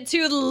wanted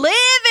to live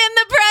in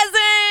the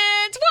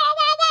present. Wah,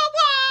 wah, wah,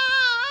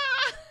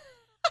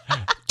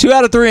 wah. 2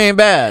 out of 3 ain't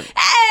bad.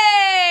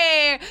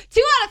 Hey,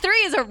 2 out of 3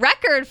 is a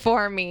record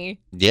for me.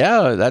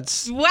 Yeah,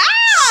 that's. Wow,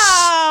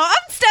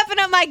 I'm stepping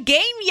up my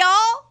game,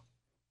 y'all.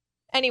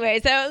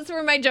 Anyways, those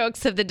were my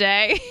jokes of the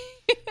day.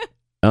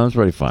 That was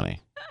pretty funny.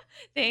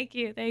 Thank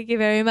you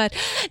very much.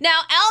 Now,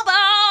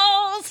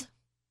 elbows.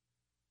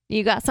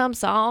 You got some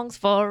songs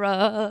for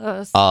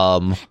us.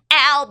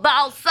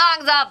 Elbow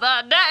songs of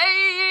the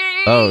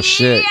day. Oh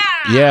shit.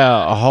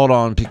 Yeah, hold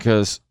on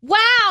because. Wow,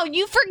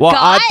 you forgot. Well,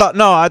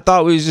 I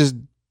thought we was just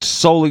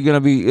solely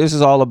gonna be. This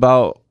is all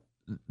about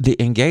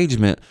the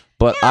engagement,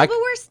 but Yeah, but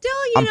we're still,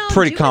 I'm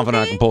pretty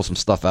confident I can pull some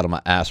stuff out of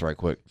my ass right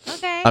quick.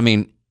 Okay. I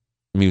mean,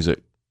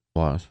 music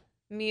wise.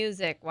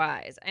 Music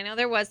wise, I know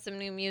there was some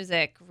new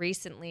music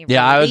recently.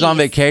 Yeah, I was on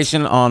released.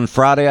 vacation on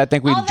Friday. I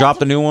think we Oh, dropped a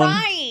that's new one.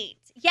 Right.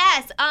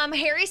 Yes.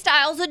 Harry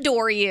Styles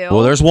 "Adore You."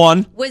 Well, there's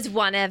one. Was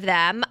one of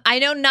them. I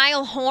know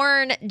Niall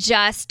Horn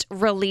just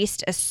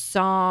released a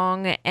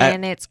song,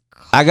 and it's.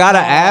 I gotta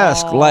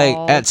ask, like,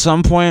 called- at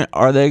some point,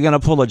 are they gonna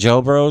pull a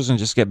Joe Bros and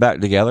just get back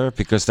together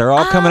because they're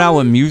all coming out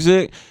with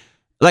music?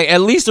 Like,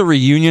 at least a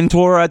reunion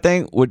tour, I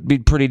think, would be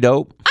pretty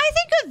dope. I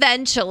think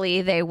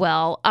eventually they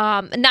will.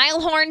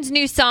 Niall Horn's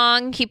new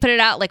song, he put it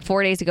out like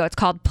 4 days ago. It's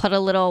called "Put a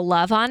Little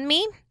Love on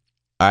Me."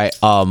 All right,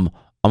 I'm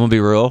gonna be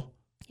real.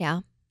 Yeah.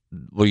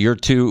 Well, your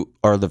 2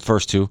 are the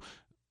first 2.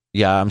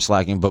 Yeah, I'm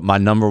slacking, but my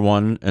number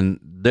 1 and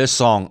this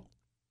song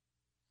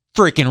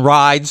freaking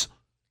rides.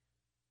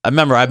 I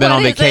remember I've been What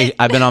on is vacation. it?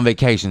 I've been on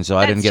vacation, so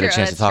I didn't get a That's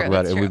chance to true, talk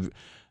that's about it. true, And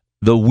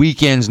the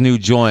Weeknd's new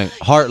joint,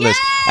 Heartless.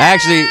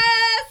 Actually,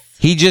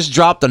 he just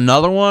dropped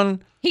another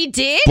one, He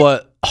did?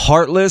 but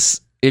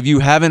Heartless. If you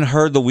haven't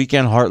heard the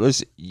Weeknd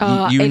Heartless,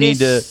 you It need is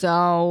to.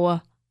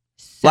 so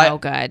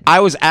Like, good. I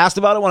was asked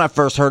about it when I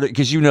first heard it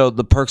because you know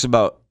the perks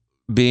about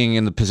being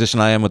in the position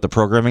I am with the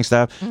programming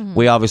staff.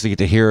 We obviously get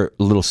to hear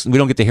a little. We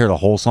don't get to hear the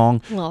whole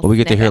song, Little but we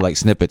get to hear snippet. like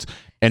snippets.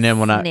 And then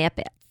when Snip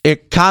it.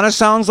 it kind of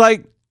sounds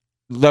like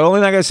the only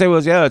thing I gotta say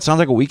was, yeah, it sounds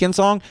like a Weeknd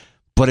song,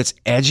 but it's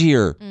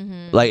edgier.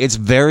 Like it's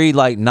very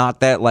like not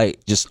that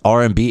like just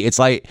R&B. It's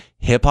like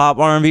hip hop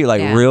R&B,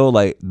 like real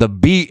like the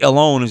beat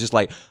alone is just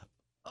like,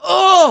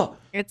 oh,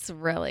 it's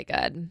really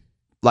good.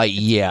 Like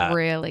yeah,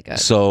 really good.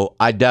 So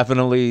I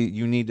definitely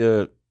you need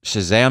to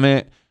Shazam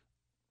it,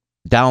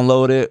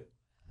 download it,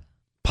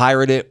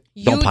 pirate it.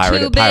 Don't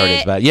pirate it. Pirate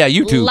it's bad. Yeah,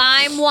 YouTube.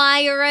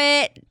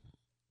 LimeWire it.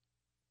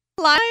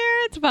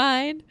 It's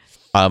fine.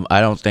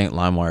 I don't think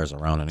LimeWire is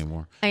around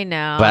anymore. I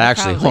know. But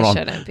actually, hold on.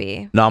 Shouldn't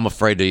be. No, I'm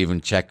afraid to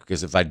even check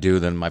because if I do,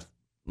 then my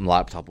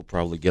laptop will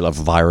probably get a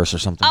virus or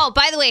something. Oh,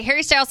 by the way,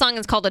 Harry Styles' song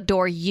is called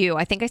Adore You.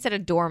 I think I said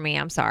Adore Me.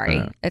 I'm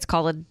sorry. It's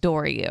called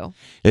Adore You.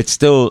 It's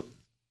still,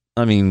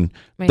 I mean,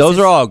 those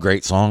are all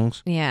great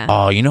songs. Yeah.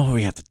 Oh, you know what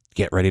we have to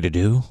get ready to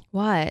do?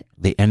 What?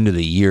 The end of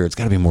the year. It's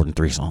got to be more than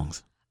 3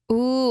 songs.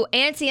 Ooh,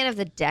 and it's the end of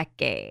the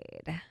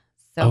decade.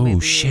 So maybe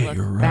look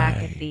you're back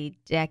right. at the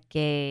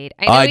decade.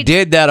 I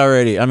did that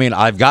already. I mean,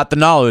 I've got the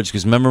knowledge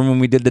because remember when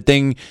we did the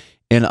thing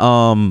in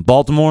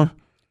Baltimore?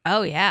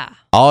 Oh, yeah.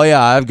 Oh,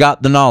 yeah, I've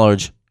got the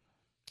knowledge.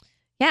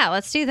 Yeah,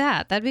 let's do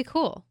that. That'd be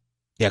cool.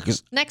 Yeah,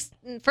 because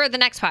for the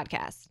next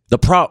podcast.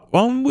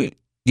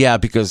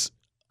 Because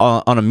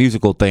on a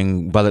musical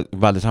thing, by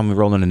the time we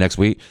roll into next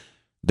week,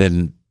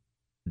 then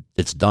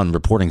it's done.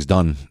 Reporting's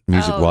done,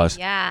 music-wise.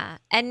 Yeah.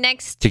 And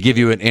next... To give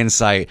you an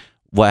insight,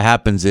 what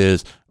happens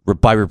is,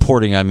 by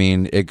reporting, I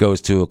mean, it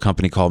goes to a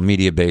company called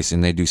MediaBase,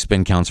 and they do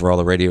spin counts for all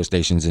the radio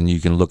stations, and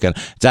you can look at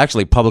it's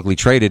actually publicly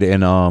traded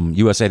in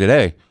USA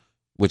Today,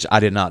 which I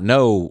did not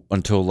know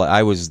until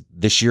I was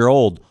this year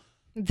old.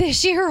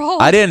 This year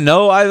old? I didn't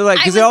know.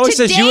 Because it always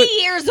says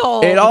years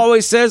old. It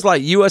always says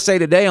like USA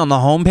Today on the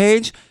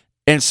homepage.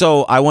 And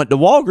so I went to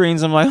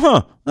Walgreens. I'm like,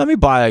 let me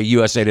buy a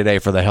USA Today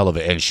for the hell of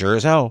it. And sure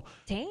as hell.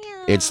 Damn.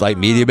 It's like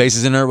MediaBase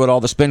is in there with all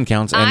the spin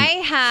counts. And I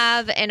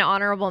have an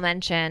honorable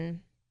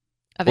mention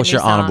of what's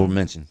your honorable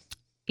mention?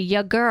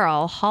 Your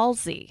girl,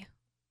 Halsey,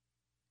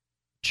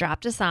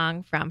 dropped a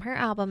song from her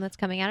album that's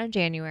coming out in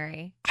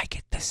January. I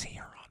get to see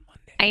her on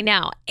Monday. I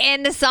know.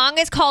 And the song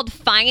is called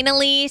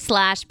Finally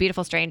 /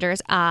 Beautiful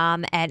Strangers.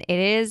 And it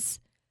is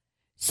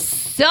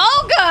so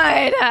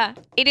good.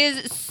 It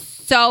is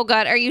so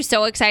good. Are you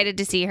so excited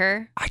to see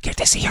her? I get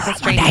to see her on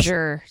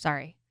Stranger. Monday.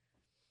 Sorry.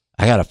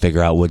 I got to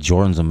figure out what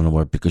Jordans I'm going to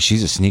wear because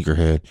she's a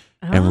sneakerhead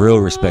and real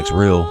respects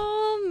real.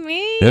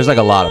 Man. There's like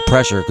a lot of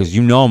pressure because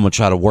I'm going to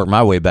try to work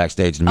my way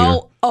backstage to meet her.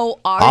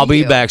 I'll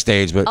be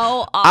backstage, but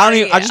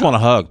I just want to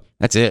hug.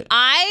 That's it.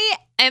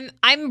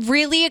 I'm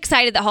really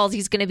excited that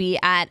Halsey's going to be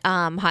at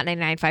Hot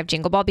 99.5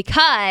 Jingle Ball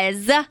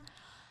because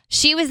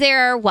she was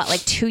there, like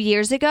 2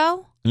 years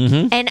ago?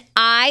 Mm-hmm.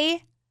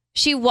 And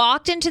she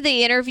walked into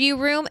the interview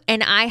room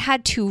and I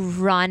had to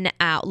run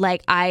out.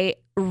 Like I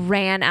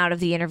ran out of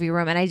the interview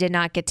room and I did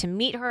not get to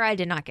meet her. I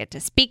did not get to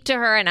speak to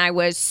her and I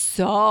was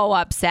so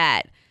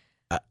upset.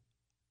 But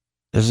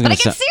I get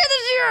to see her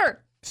this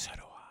year. So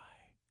do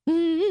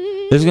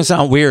I. This is going to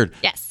sound weird.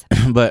 Yes.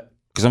 But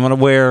because I'm going to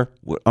wear,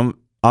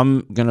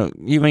 I'm going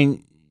to,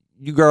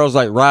 you girls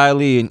like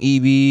Riley and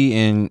Evie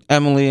and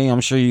Emily,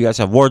 I'm sure you guys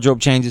have wardrobe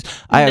changes.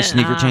 I have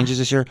sneaker changes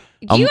this year.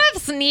 You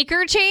have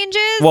sneaker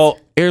changes? Well,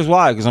 here's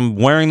why. Because I'm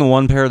wearing the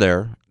one pair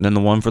there, then the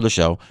one for the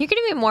show. You're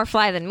going to be more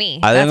fly than me.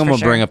 I think I'm going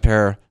to bring a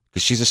pair.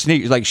 Because she's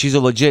she's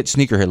a legit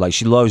sneakerhead. Like,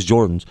 she loves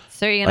Jordans.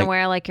 So you're going to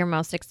wear, like, your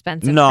most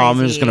expensive No, crazy...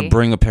 I'm just going to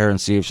bring a pair and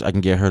see if I can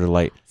get her to,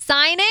 like...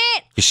 Sign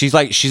it? Because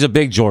she's a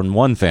big Jordan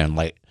 1 fan.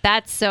 Like,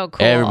 that's so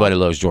cool. Everybody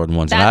loves Jordan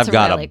 1s. And I've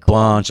got really a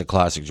bunch of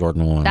classic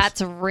Jordan 1s.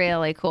 That's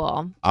really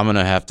cool. I'm going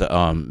to have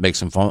to make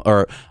some phone...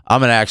 Or I'm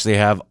going to actually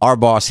have our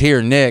boss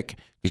here, Nick...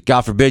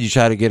 God forbid you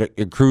try to get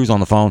a cruise on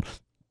the phone.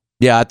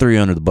 Yeah, I threw you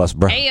under the bus,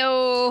 bro.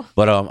 Ayo.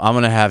 But I'm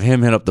going to have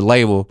him hit up the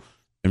label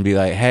and be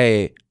like,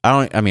 hey...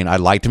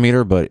 I'd like to meet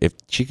her, but if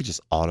she could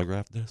just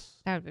autograph this.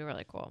 That would be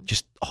really cool.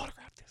 Just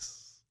autograph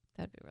this.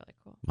 That'd be really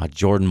cool. My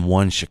Jordan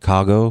 1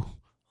 Chicago.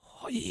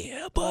 Oh,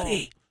 yeah,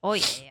 buddy. Oh,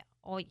 yeah.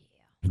 Oh, yeah.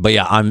 But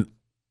yeah, I'm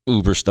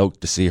uber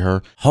stoked to see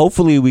her.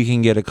 Hopefully we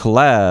can get a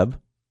collab.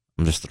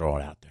 I'm just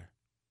throwing it out there.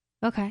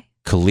 Okay.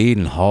 Khalid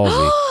and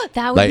Halsey.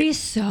 That would be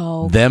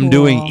so them cool.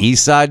 doing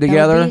East Side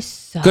together.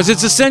 Because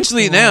it's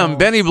essentially cool. them.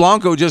 Benny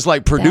Blanco just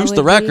like produced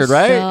the record,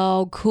 right?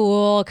 So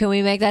cool. Can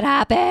we make that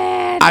happen?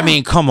 I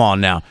mean, come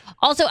on now.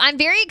 Also, I'm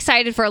very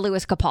excited for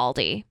Louis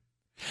Capaldi.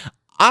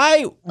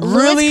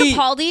 Louis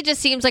Capaldi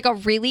just seems like a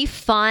really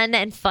fun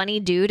and funny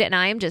dude, and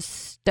I am just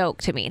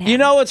stoked to meet him. You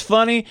know what's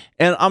funny?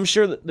 And I'm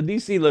sure that the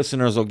DC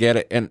listeners will get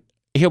it, and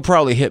he'll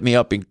probably hit me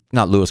up,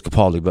 not Louis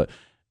Capaldi, but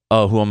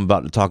who I'm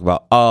about to talk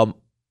about.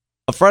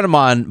 A friend of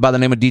mine by the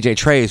name of DJ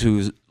Trays,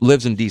 who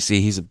lives in DC,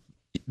 he's a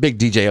big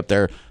DJ up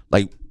there,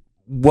 like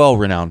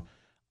well-renowned.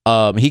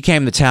 He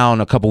came to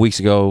town a couple weeks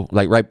ago,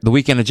 like right the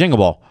weekend of Jingle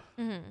Ball.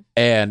 Mm-hmm.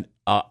 And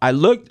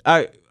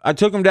I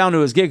took him down to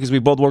his gig because we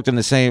both worked in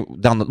the same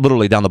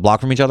literally down the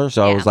block from each other.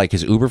 So I was like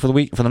his Uber for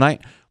the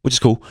night, which is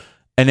cool.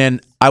 And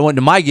then I went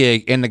to my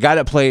gig, and the guy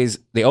that plays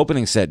the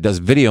opening set does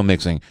video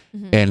mixing,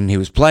 and he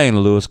was playing a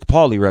Louis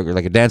Capaldi record,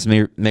 like a dance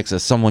mix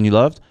of Someone You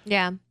Loved.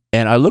 Yeah.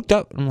 And I looked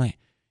up, and I'm like,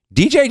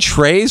 DJ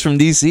Trays from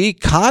DC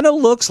kind of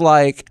looks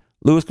like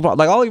Louis Capaldi.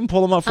 Like, I'll even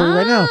pull him up for you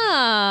right now.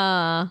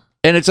 Ah.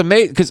 And it's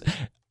amazing because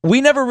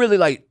we never really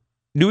like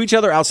knew each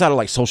other outside of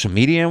like social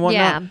media and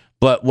whatnot. Yeah.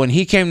 But when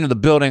he came to the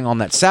building on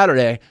that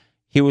Saturday,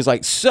 he was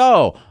like,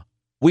 so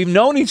we've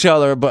known each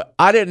other, but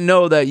I didn't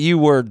know that you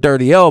were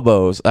Dirty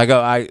Elbows. I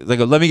go,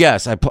 let me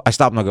guess. I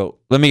stopped him. I go,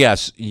 let me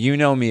guess. You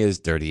know me as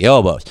Dirty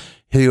Elbows.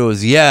 He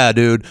goes, yeah,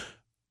 dude.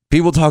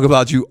 People talk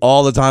about you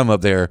all the time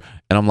up there.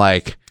 And I'm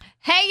like,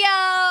 Hey,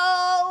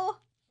 yo.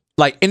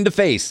 like in the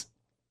face.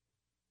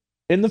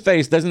 In the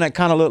face. Doesn't that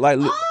kind of look like...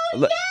 Oh,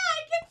 yeah, I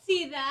can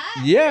see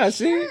that. Yeah, for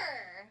see? sure.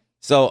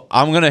 So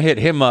I'm going to hit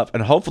him up,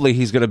 and hopefully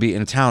he's going to be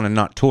in town and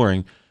not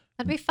touring.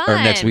 That'd be fun. Or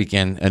next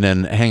weekend, and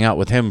then hang out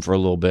with him for a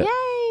little bit.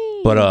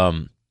 Yay.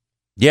 But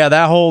yeah,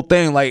 that whole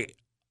thing, like,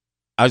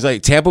 I was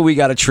like, Tampa, we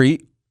got a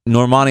treat.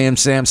 Normani and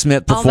Sam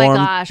Smith Oh my performed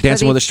gosh,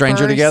 Dancing with a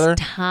Stranger together.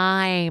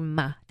 Time.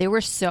 They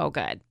were so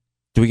good.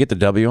 Do we get the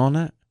W on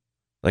that?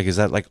 Like, is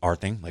that like our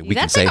thing? Like, we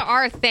That's can say, like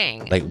our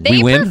thing. like, They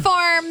we win?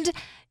 performed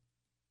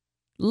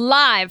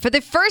live for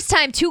the first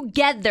time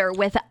together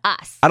with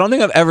us. I don't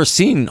think I've ever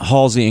seen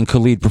Halsey and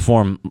Khalid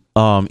perform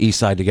East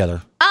Side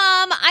together.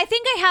 I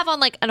think I have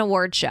on like an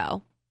award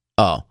show.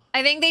 Oh.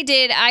 I think they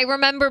did. I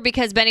remember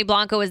because Benny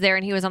Blanco was there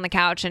and he was on the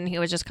couch and he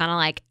was just kind of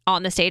like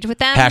on the stage with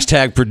them.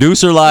 Hashtag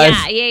producer live.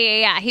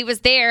 Yeah. He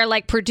was there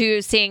like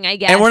producing, I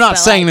guess. And we're not but,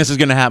 saying like, this is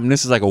going to happen.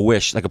 This is like a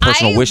wish, like a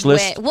personal wish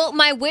list. Well,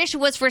 my wish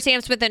was for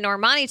Sam Smith and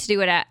Normani to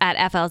do it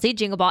at FLZ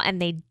Jingle Ball,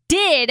 and they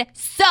did.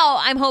 So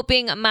I'm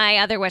hoping my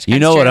other wish comes You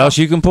know true. what else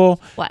you can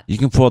pull? What? You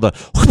can pull the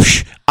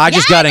whoosh, I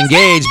just got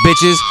engaged,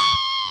 bitches.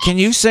 Can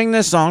you sing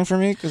this song for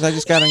me? Because I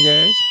just got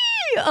engaged.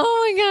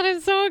 Oh my God, I'm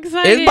so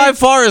excited. It by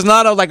far is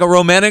not like a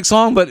romantic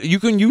song, but you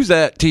can use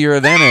that to your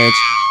advantage.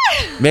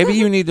 Maybe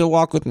you need to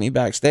walk with me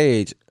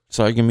backstage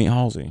so I can meet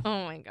Halsey.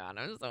 Oh my God,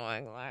 I'm so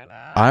excited.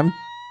 I'm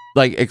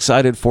like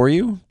excited for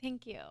you.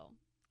 Thank you.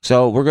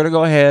 So we're going to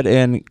go ahead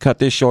and cut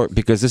this short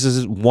because this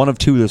is one of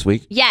two this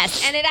week.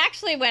 Yes, and it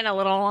actually went a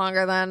little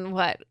longer than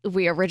what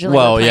we originally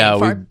Well, were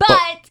planning yeah, for.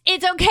 But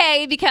it's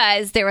okay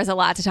because there was a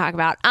lot to talk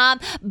about.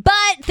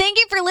 But thank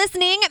you for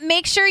listening.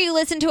 Make sure you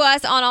listen to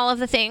us on all of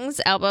the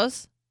things,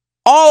 Elbows.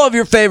 All of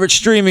your favorite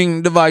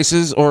streaming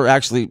devices, or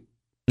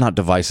not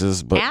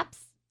devices, but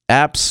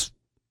apps.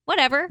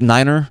 Whatever.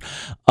 Niner.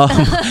 Niner.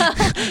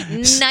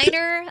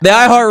 The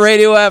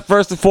iHeartRadio app,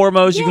 first and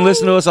foremost. You can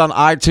listen to us on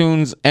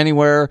iTunes,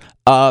 anywhere,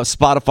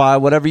 Spotify,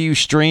 whatever you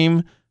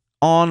stream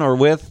on or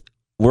with.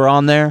 We're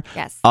on there.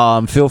 Yes.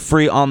 Feel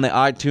free on the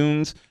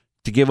iTunes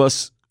to give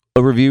us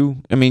a review.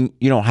 I mean,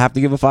 you don't have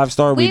to give a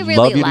 5-star. We We'd really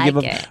love you to like give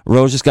it.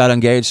 Rose just got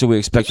engaged, so we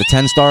expect a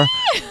 10-star.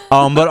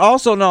 But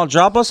also,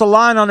 drop us a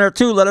line on there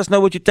too. Let us know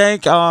what you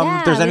think.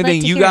 If there's we'd anything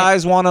like to you hear it.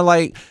 guys want to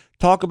like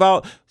talk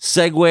about,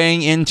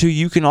 segueing into,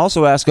 you can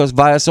also ask us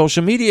via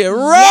social media.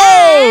 Rose!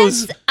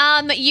 Yes.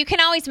 You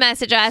can always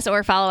message us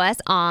or follow us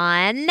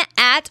on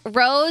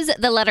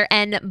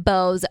 @Rose_N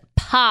Bows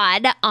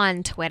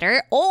on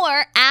Twitter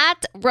or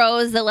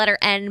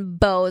 @Rose_N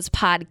Bows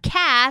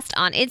podcast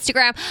on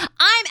Instagram.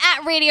 I'm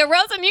at Radio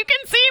Rose and you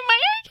can see my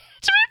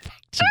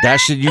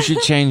picture. You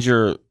should change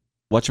your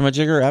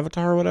whatchamajigger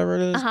avatar or whatever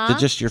it is to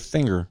just your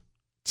finger.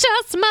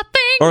 Just my finger.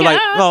 Or like,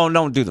 no,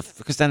 don't do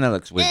because then that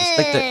looks weird.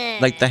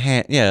 It's like the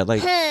hand, yeah,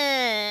 like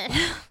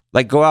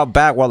go out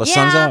back while the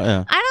sun's out.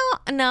 Yeah. I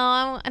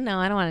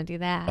don't want to do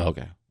that.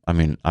 Okay. I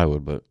mean, I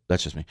would, but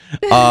that's just me.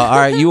 All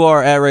right, you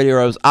are at Radio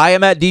Rose. I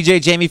am at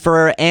DJ Jamie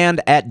Ferrer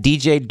and at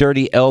DJ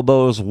Dirty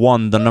Elbows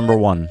 1, the number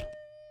 1. No. Woo!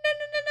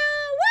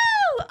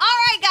 All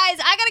right, guys,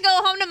 I gotta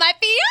go home to my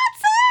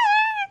fiance.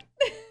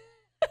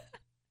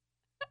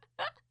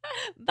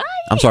 Bye.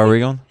 I'm sorry, where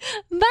you going?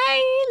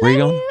 Bye. Where you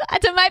Love going?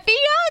 To my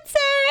fiance.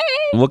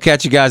 We'll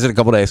catch you guys in a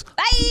couple days.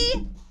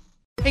 Bye.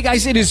 Hey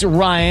guys, it is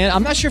Ryan.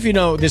 I'm not sure if you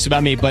know this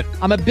about me, but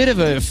I'm a bit of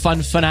a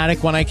fun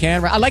fanatic when I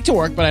can. I like to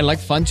work, but I like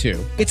fun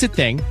too. It's a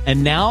thing.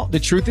 And now the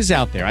truth is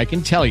out there. I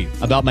can tell you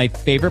about my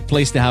favorite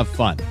place to have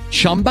fun.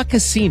 Chumba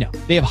Casino.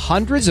 They have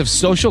hundreds of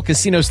social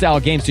casino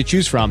style games to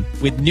choose from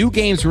with new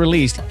games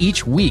released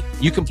each week.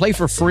 You can play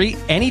for free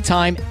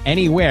anytime,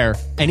 anywhere.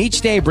 And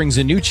each day brings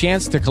a new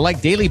chance to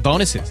collect daily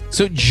bonuses.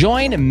 So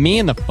join me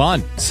in the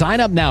fun. Sign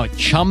up now at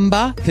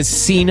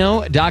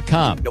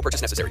ChumbaCasino.com. No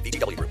purchase necessary.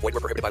 VGW Group. Void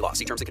where prohibited by law.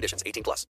 See terms and conditions. 18+.